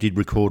poll did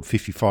record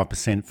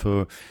 55%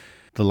 for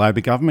the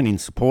Labor government in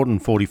support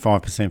and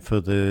 45% for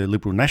the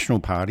Liberal National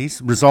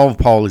parties. Resolve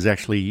poll is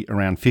actually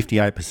around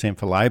 58%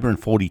 for Labor and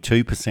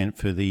 42%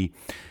 for the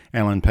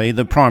LNP.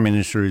 The Prime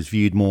Minister is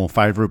viewed more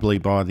favourably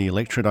by the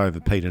electorate over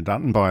Peter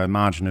Dutton by a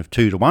margin of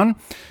 2-1.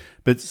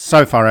 But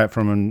so far out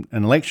from an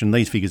election,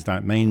 these figures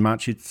don't mean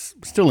much. It's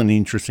still an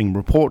interesting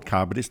report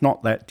card, but it's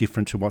not that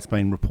different to what's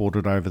been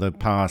reported over the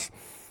past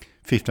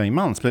 15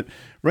 months. But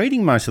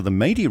reading most of the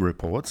media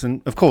reports,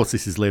 and of course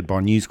this is led by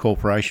News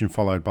Corporation,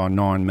 followed by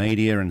Nine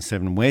Media and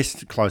Seven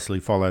West, closely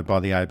followed by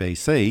the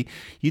ABC,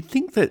 you'd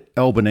think that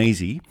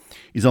Albanese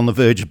is on the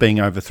verge of being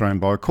overthrown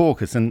by a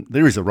caucus. And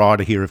there is a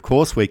rider here, of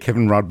course, where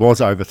Kevin Rudd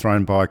was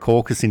overthrown by a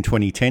caucus in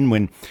 2010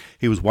 when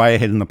he was way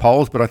ahead in the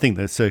polls, but I think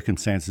the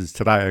circumstances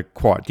today are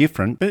quite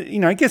different. But,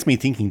 it gets me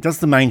thinking, does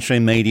the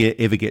mainstream media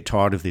ever get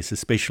tired of this,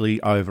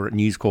 especially over at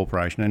News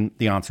Corporation? And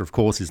the answer, of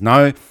course, is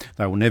no,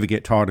 they will never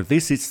get tired of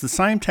this. It's the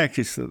same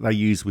tactics that they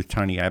use with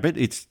Tony Abbott.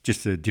 It's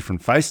just a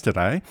different face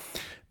today,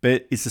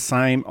 but it's the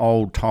same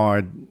old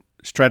tired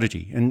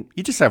strategy. And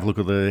you just have a look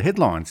at the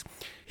headlines.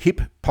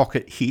 Hip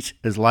pocket hit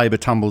as Labor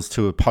tumbles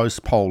to a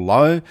post-poll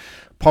low.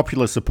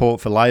 Popular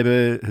support for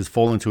Labor has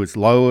fallen to its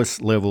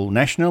lowest level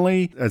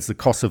nationally as the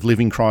cost of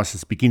living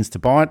crisis begins to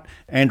bite.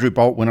 Andrew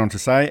Bolt went on to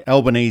say,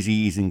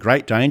 Albanese is in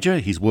great danger,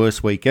 his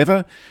worst week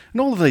ever.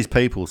 And all of these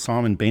people,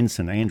 Simon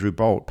Benson, Andrew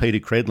Bolt, Peter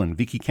Credlin,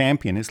 Vicky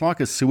Campion, it's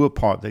like a sewer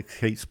pipe that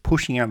keeps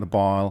pushing out the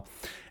bile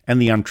and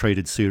the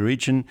untreated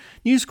sewerage. And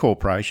News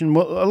Corporation,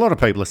 well, a lot of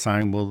people are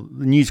saying, well,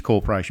 the News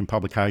Corporation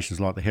publications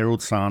like the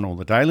Herald Sun or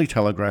the Daily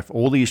Telegraph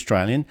or the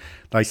Australian,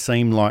 they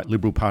seem like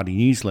Liberal Party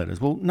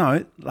newsletters. Well,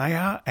 no, they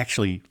are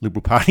actually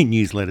Liberal Party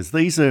newsletters.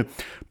 These are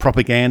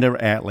propaganda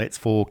outlets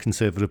for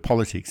conservative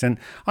politics. And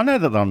I know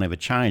that they'll never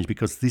change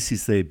because this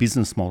is their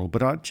business model,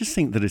 but I just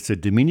think that it's a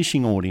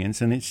diminishing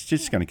audience and it's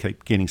just going to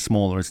keep getting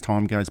smaller as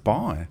time goes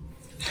by.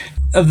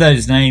 Of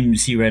those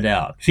names you read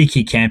out,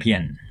 Vicky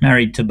Campion,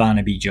 married to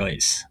Barnaby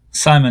Joyce.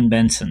 Simon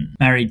Benson,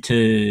 married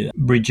to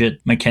Bridget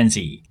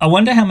Mackenzie. I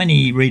wonder how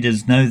many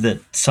readers know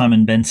that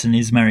Simon Benson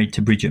is married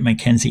to Bridget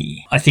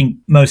Mackenzie. I think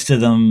most of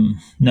them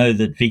know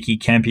that Vicky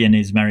Campion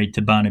is married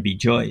to Barnaby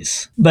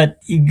Joyce. But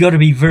you've got to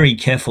be very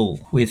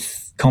careful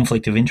with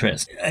conflict of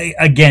interest.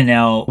 Again,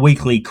 our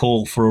weekly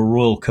call for a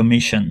royal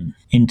commission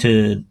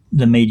into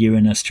the media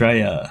in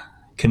Australia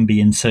can be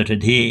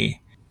inserted here.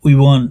 We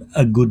want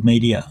a good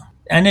media.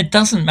 And it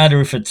doesn't matter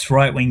if it's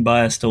right-wing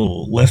biased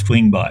or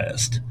left-wing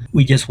biased.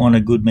 We just want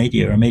a good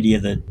media, a media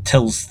that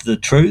tells the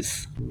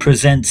truth,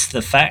 presents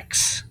the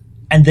facts,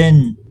 and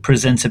then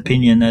presents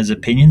opinion as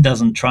opinion,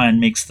 doesn't try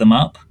and mix them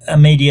up. A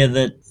media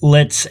that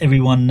lets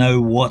everyone know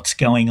what's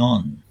going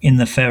on in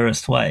the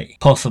fairest way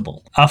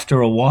possible.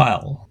 After a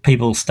while,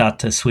 people start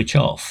to switch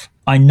off.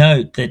 I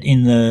note that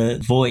in The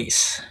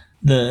Voice,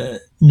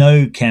 the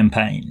No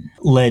campaign,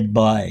 led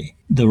by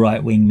the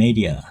right-wing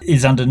media,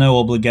 is under no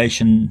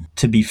obligation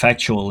to be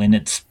factual in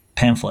its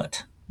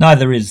pamphlet.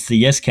 Neither is the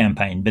Yes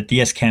campaign, but the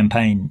Yes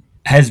campaign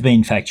has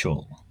been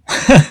factual.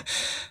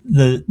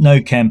 The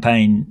No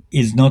campaign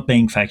is not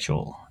being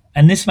factual.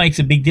 And this makes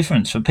a big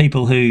difference for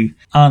people who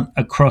aren't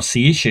across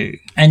the issue.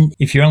 And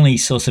if your only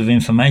source of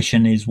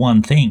information is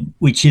one thing,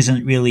 which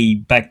isn't really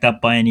backed up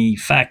by any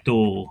fact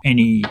or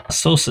any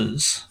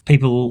sources,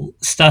 people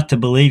start to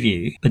believe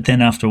you, but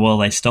then after a while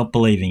they stop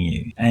believing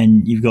you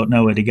and you've got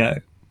nowhere to go.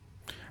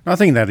 I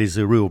think that is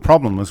a real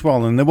problem as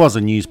well. And there was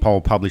a news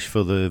poll published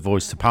for the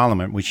Voice to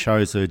Parliament which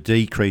shows a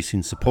decrease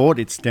in support.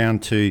 It's down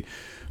to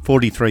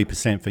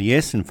 43% for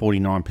yes and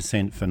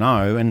 49% for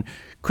no. And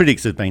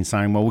critics have been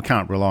saying, well, we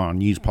can't rely on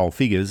news poll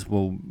figures.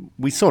 Well,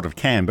 we sort of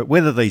can, but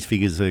whether these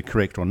figures are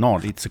correct or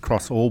not, it's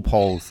across all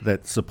polls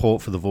that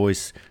support for the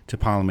Voice to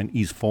Parliament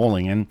is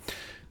falling. And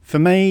for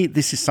me,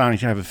 this is starting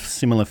to have a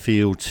similar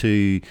feel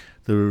to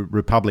the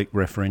Republic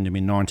referendum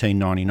in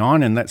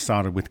 1999, and that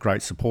started with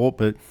great support.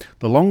 But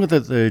the longer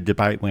that the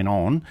debate went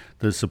on,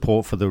 the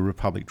support for the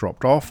Republic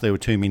dropped off. There were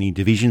too many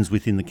divisions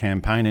within the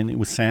campaign, and it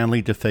was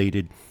soundly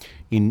defeated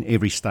in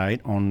every state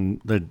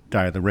on the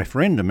day of the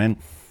referendum. And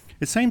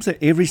it seems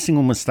that every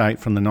single mistake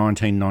from the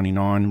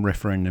 1999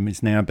 referendum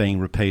is now being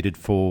repeated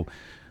for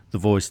the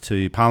Voice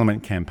to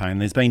Parliament campaign.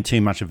 There's been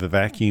too much of a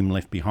vacuum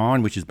left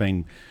behind, which has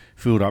been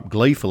filled up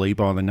gleefully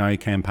by the no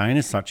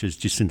campaigners such as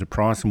Jacinta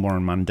Price and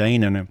Warren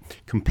Mundine, and a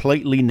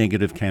completely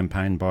negative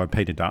campaign by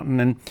Peter Dutton.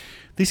 And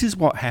this is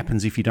what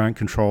happens if you don't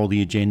control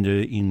the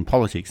agenda in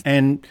politics.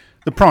 And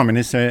the Prime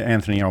Minister,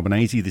 Anthony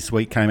Albanese, this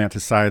week came out to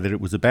say that it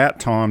was about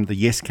time the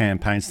Yes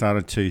campaign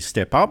started to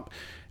step up.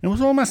 And it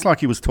was almost like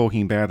he was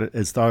talking about it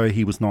as though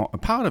he was not a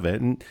part of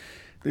it. And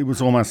it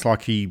was almost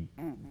like he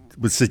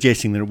was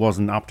suggesting that it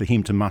wasn't up to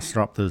him to muster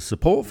up the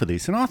support for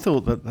this. And I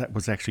thought that that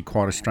was actually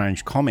quite a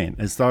strange comment,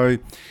 as though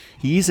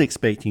he is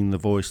expecting the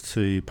Voice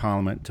to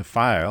Parliament to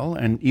fail,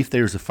 and if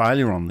there is a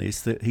failure on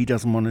this, that he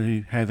doesn't want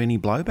to have any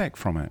blowback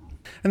from it.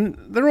 And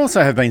there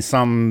also have been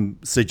some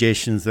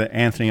suggestions that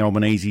Anthony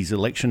Albanese's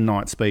election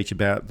night speech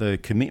about the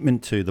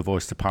commitment to the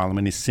voice to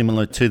Parliament is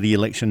similar to the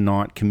election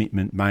night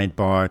commitment made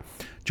by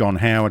John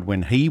Howard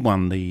when he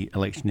won the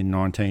election in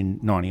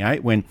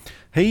 1998, when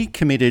he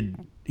committed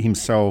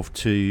himself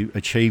to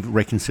achieve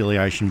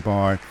reconciliation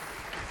by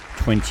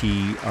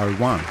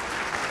 2001.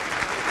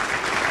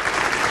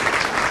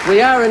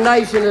 We are a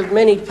nation of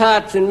many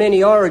parts and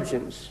many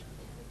origins,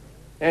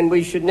 and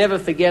we should never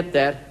forget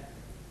that.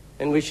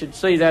 And we should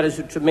see that as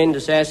a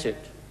tremendous asset.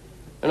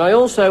 And I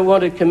also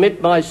want to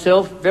commit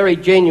myself very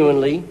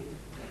genuinely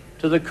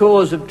to the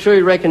cause of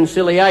true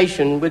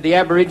reconciliation with the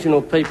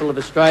Aboriginal people of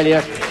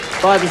Australia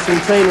by the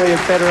centenary of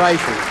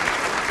Federation.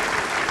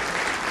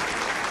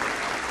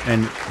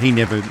 And he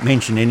never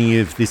mentioned any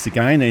of this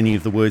again, any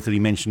of the words that he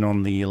mentioned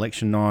on the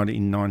election night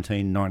in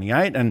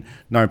 1998, and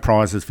no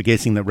prizes for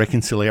guessing that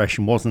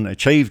reconciliation wasn't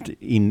achieved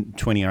in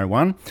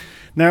 2001.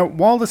 Now,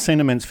 while the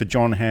sentiments for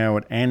John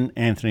Howard and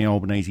Anthony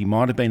Albanese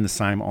might have been the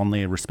same on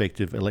their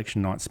respective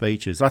election night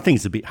speeches, I think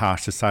it's a bit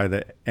harsh to say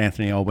that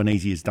Anthony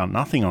Albanese has done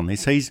nothing on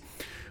this. He's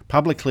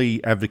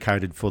publicly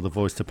advocated for the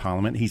voice to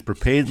Parliament. He's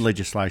prepared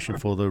legislation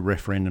for the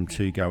referendum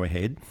to go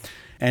ahead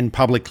and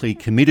publicly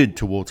committed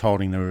towards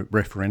holding the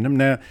referendum.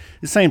 Now,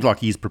 it seems like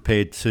he's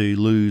prepared to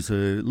lose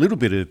a little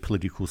bit of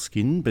political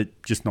skin, but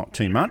just not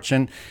too much.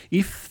 And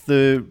if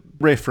the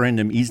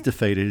referendum is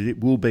defeated, it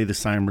will be the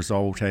same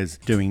result as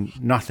doing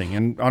nothing.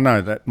 And I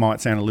know that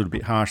might sound a little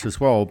bit harsh as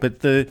well,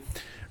 but the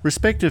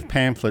respective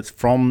pamphlets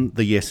from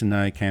the yes and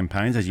no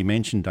campaigns, as you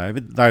mentioned,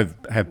 David, they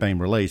have been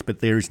released, but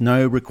there is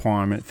no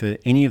requirement for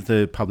any of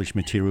the published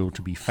material to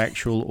be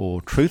factual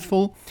or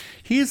truthful.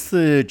 Here's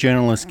the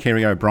journalist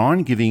Kerry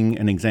O'Brien giving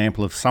an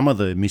example of some of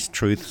the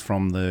mistruths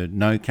from the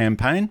no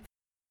campaign.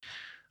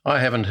 I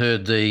haven't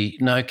heard the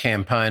no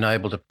campaign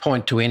able to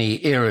point to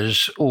any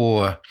errors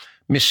or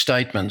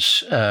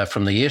misstatements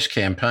from the yes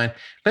campaign.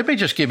 Let me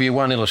just give you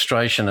one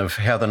illustration of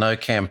how the no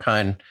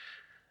campaign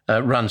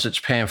runs its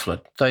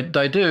pamphlet.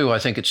 They do, I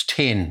think it's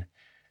 10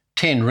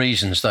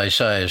 reasons they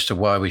say as to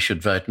why we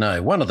should vote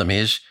no. One of them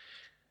is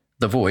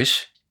the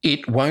voice,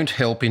 it won't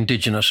help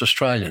Indigenous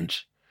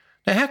Australians.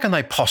 Now, how can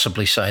they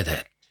possibly say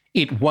that?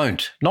 It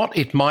won't, not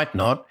it might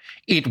not,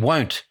 it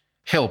won't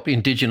help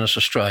Indigenous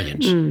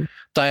Australians.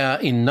 They are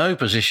in no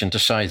position to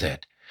say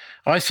that.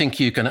 I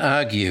think you can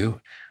argue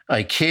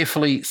a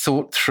carefully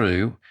thought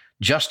through,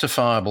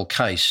 justifiable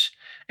case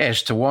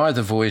as to why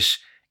the voice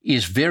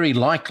is very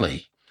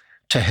likely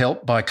to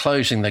help by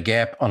closing the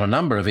gap on a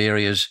number of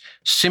areas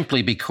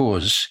simply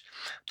because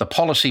the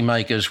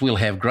policymakers will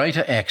have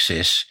greater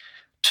access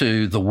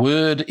to the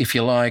word, if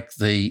you like,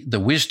 the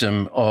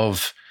wisdom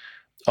of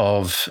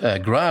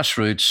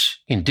grassroots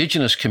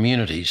Indigenous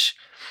communities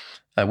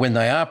when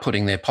they are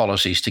putting their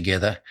policies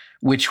together,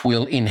 which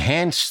will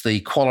enhance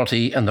the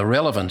quality and the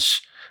relevance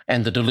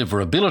and the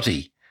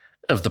deliverability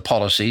of the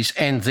policies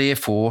and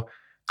therefore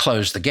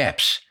close the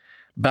gaps.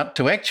 But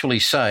to actually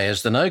say,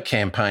 as the no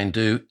campaign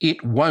do,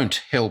 it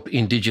won't help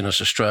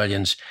Indigenous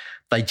Australians,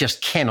 they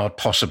just cannot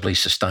possibly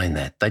sustain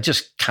that. They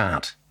just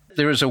can't.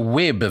 There is a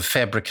web of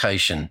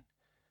fabrication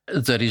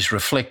that is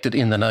reflected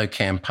in the no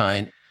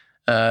campaign,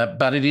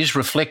 but it is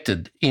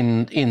reflected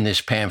in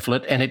this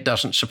pamphlet, and it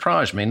doesn't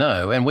surprise me,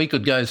 no. And we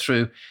could go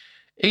through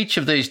each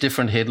of these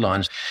different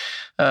headlines.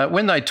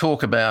 When they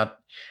talk about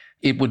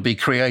it would be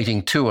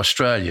creating two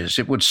Australias,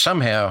 it would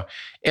somehow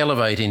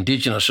elevate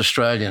Indigenous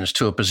Australians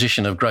to a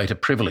position of greater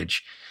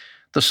privilege.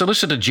 The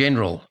Solicitor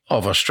General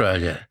of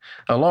Australia,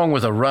 along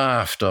with a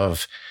raft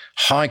of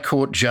High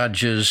Court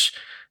judges,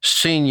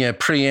 senior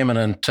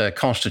preeminent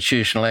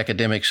constitutional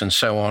academics and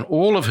so on,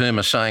 all of whom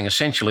are saying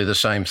essentially the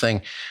same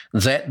thing,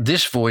 that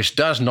this voice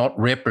does not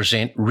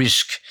represent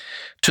risk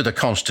to the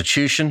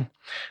Constitution,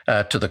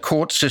 to the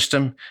court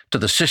system, to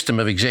the system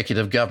of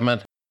executive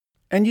government.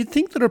 And you'd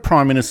think that a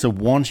Prime Minister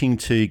wanting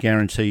to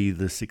guarantee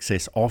the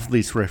success of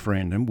this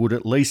referendum would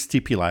at least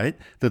stipulate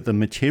that the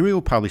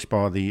material published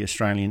by the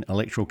Australian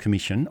Electoral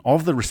Commission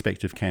of the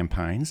respective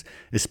campaigns,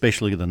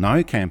 especially the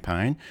no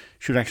campaign,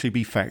 should actually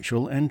be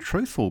factual and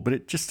truthful. But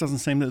it just doesn't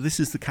seem that this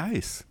is the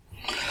case.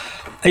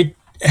 It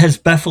has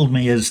baffled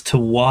me as to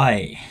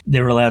why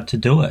they're allowed to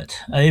do it.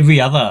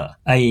 Every other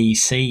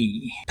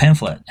AEC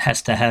pamphlet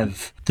has to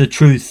have the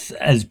truth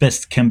as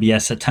best can be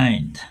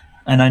ascertained.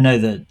 And I know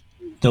that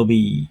there'll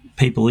be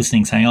people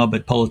listening saying, oh,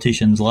 but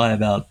politicians lie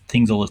about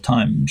things all the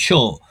time.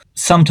 Sure.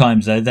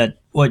 Sometimes, though, that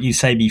what you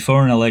say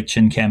before an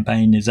election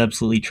campaign is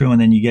absolutely true,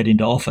 and then you get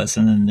into office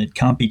and then it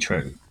can't be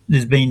true.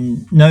 There's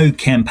been no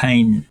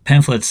campaign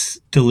pamphlets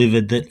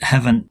delivered that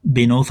haven't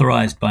been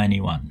authorised by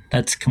anyone.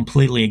 That's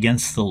completely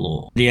against the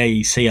law. The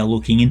AEC are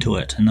looking into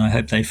it, and I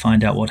hope they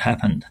find out what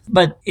happened.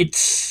 But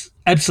it's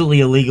absolutely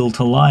illegal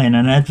to lie in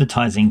an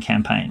advertising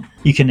campaign.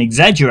 You can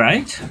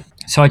exaggerate.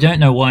 So I don't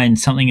know why in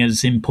something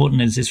as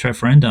important as this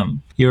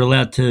referendum, you're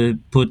allowed to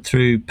put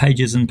through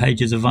pages and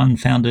pages of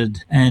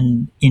unfounded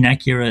and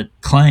inaccurate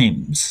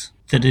claims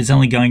that is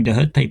only going to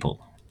hurt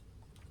people.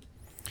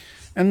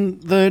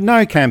 And the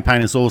No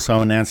campaign has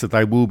also announced that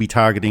they will be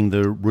targeting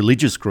the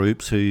religious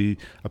groups who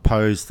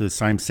opposed the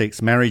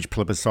same-sex marriage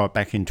plebiscite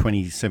back in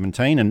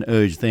 2017 and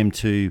urged them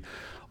to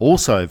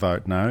also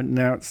vote no.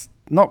 Now, it's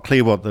not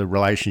clear what the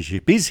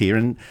relationship is here,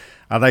 and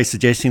are they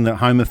suggesting that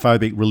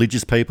homophobic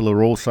religious people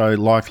are also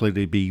likely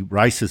to be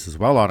racist as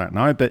well? I don't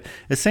know. But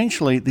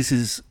essentially, this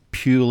is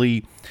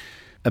purely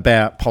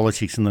about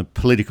politics and the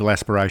political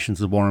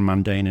aspirations of Warren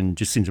Mundine and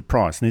Jacinta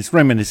Price. And it's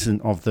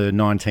reminiscent of the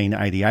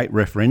 1988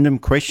 referendum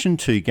question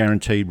to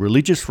guarantee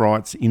religious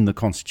rights in the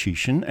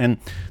Constitution. And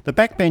the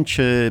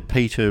backbencher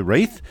Peter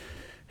Reith,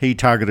 he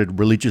targeted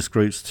religious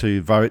groups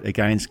to vote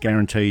against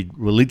guaranteed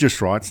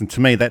religious rights. And to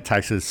me, that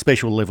takes a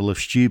special level of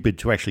stupid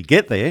to actually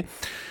get there.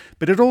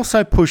 But it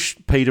also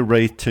pushed Peter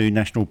Reith to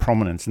national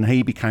prominence, and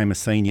he became a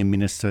senior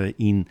minister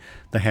in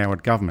the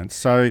Howard government.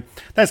 So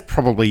that's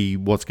probably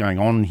what's going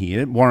on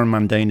here. Warren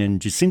Mundine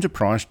and Jacinta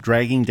Price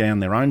dragging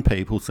down their own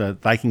people so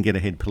that they can get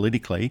ahead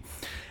politically.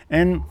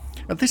 And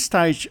at this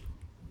stage,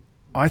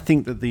 I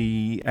think that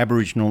the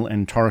Aboriginal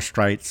and Torres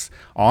Straits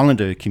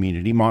Islander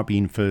community might be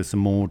in for some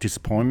more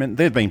disappointment.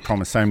 They've been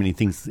promised so many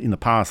things in the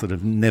past that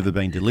have never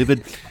been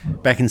delivered.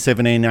 Back in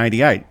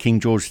 1788, King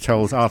George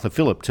tells Arthur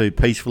Phillip to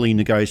peacefully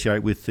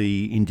negotiate with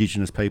the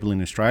Indigenous people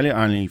in Australia,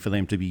 only for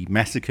them to be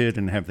massacred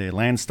and have their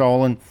land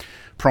stolen.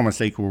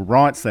 Promised equal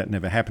rights, that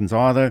never happens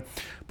either.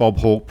 Bob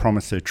Hawke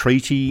promised a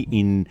treaty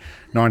in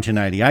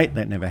 1988,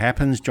 that never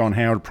happens. John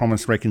Howard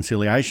promised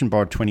reconciliation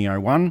by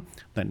 2001,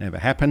 that never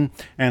happened.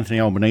 Anthony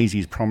Albanese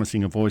is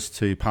promising a voice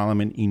to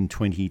Parliament in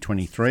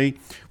 2023.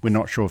 We're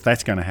not sure if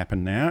that's going to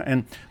happen now.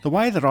 And the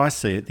way that I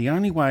see it, the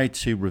only way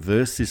to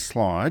reverse this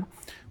slide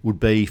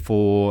would be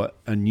for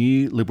a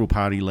new Liberal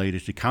Party leader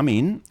to come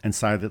in and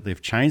say that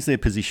they've changed their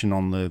position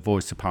on the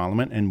voice to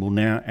Parliament and will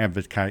now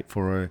advocate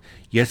for a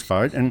yes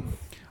vote. And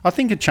I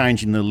think a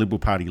change in the Liberal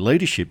Party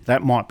leadership,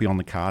 that might be on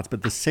the cards,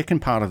 but the second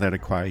part of that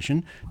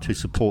equation, to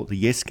support the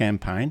Yes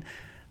campaign,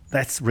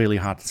 that's really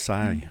hard to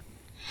say.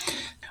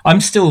 I'm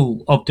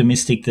still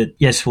optimistic that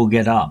Yes will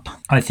get up.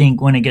 I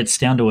think when it gets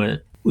down to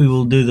it, we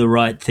will do the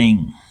right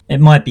thing. It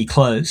might be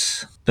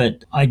close,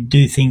 but I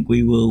do think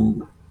we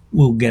will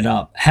get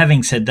up.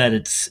 Having said that,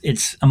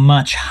 it's a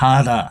much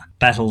harder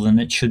battle than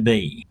it should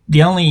be.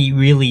 The only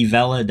really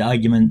valid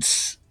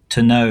arguments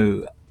to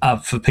know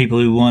for people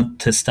who want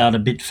to start a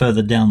bit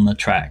further down the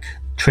track,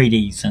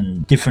 treaties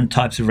and different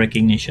types of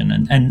recognition.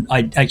 And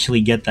I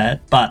actually get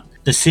that. But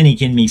the cynic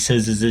in me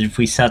says is that if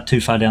we start too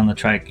far down the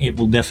track, it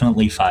will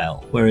definitely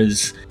fail.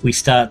 Whereas we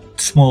start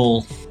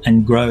small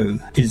and grow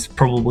is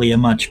probably a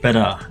much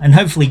better, and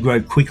hopefully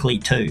grow quickly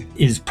too,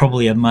 is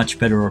probably a much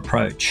better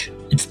approach.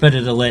 It's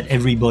better to let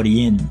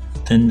everybody in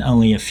than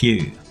only a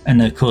few. And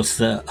of course,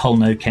 the whole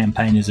No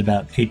campaign is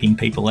about keeping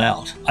people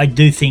out. I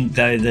do think,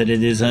 though, that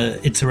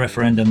it's a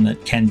referendum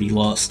that can be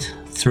lost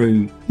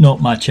through not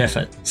much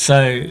effort.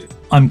 So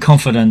I'm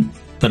confident,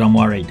 but I'm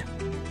worried.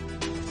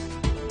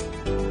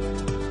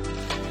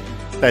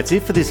 That's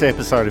it for this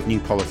episode of New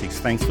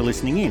Politics. Thanks for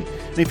listening in.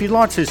 And if you'd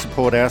like to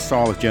support our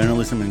style of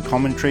journalism and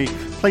commentary,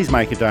 please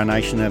make a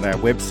donation at our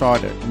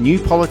website at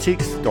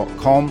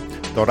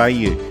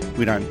newpolitics.com.au.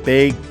 We don't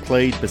beg,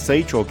 plead,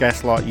 beseech or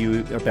gaslight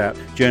you about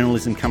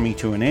journalism coming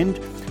to an end.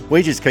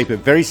 We just keep it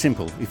very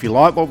simple. If you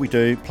like what we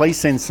do, please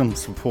send some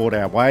support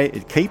our way.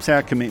 It keeps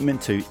our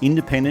commitment to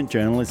independent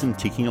journalism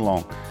ticking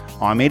along.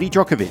 I'm Eddie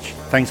Djokovic.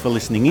 Thanks for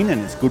listening in, and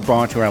it's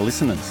goodbye to our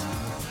listeners.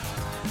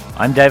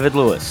 I'm David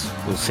Lewis.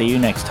 We'll see you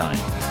next time.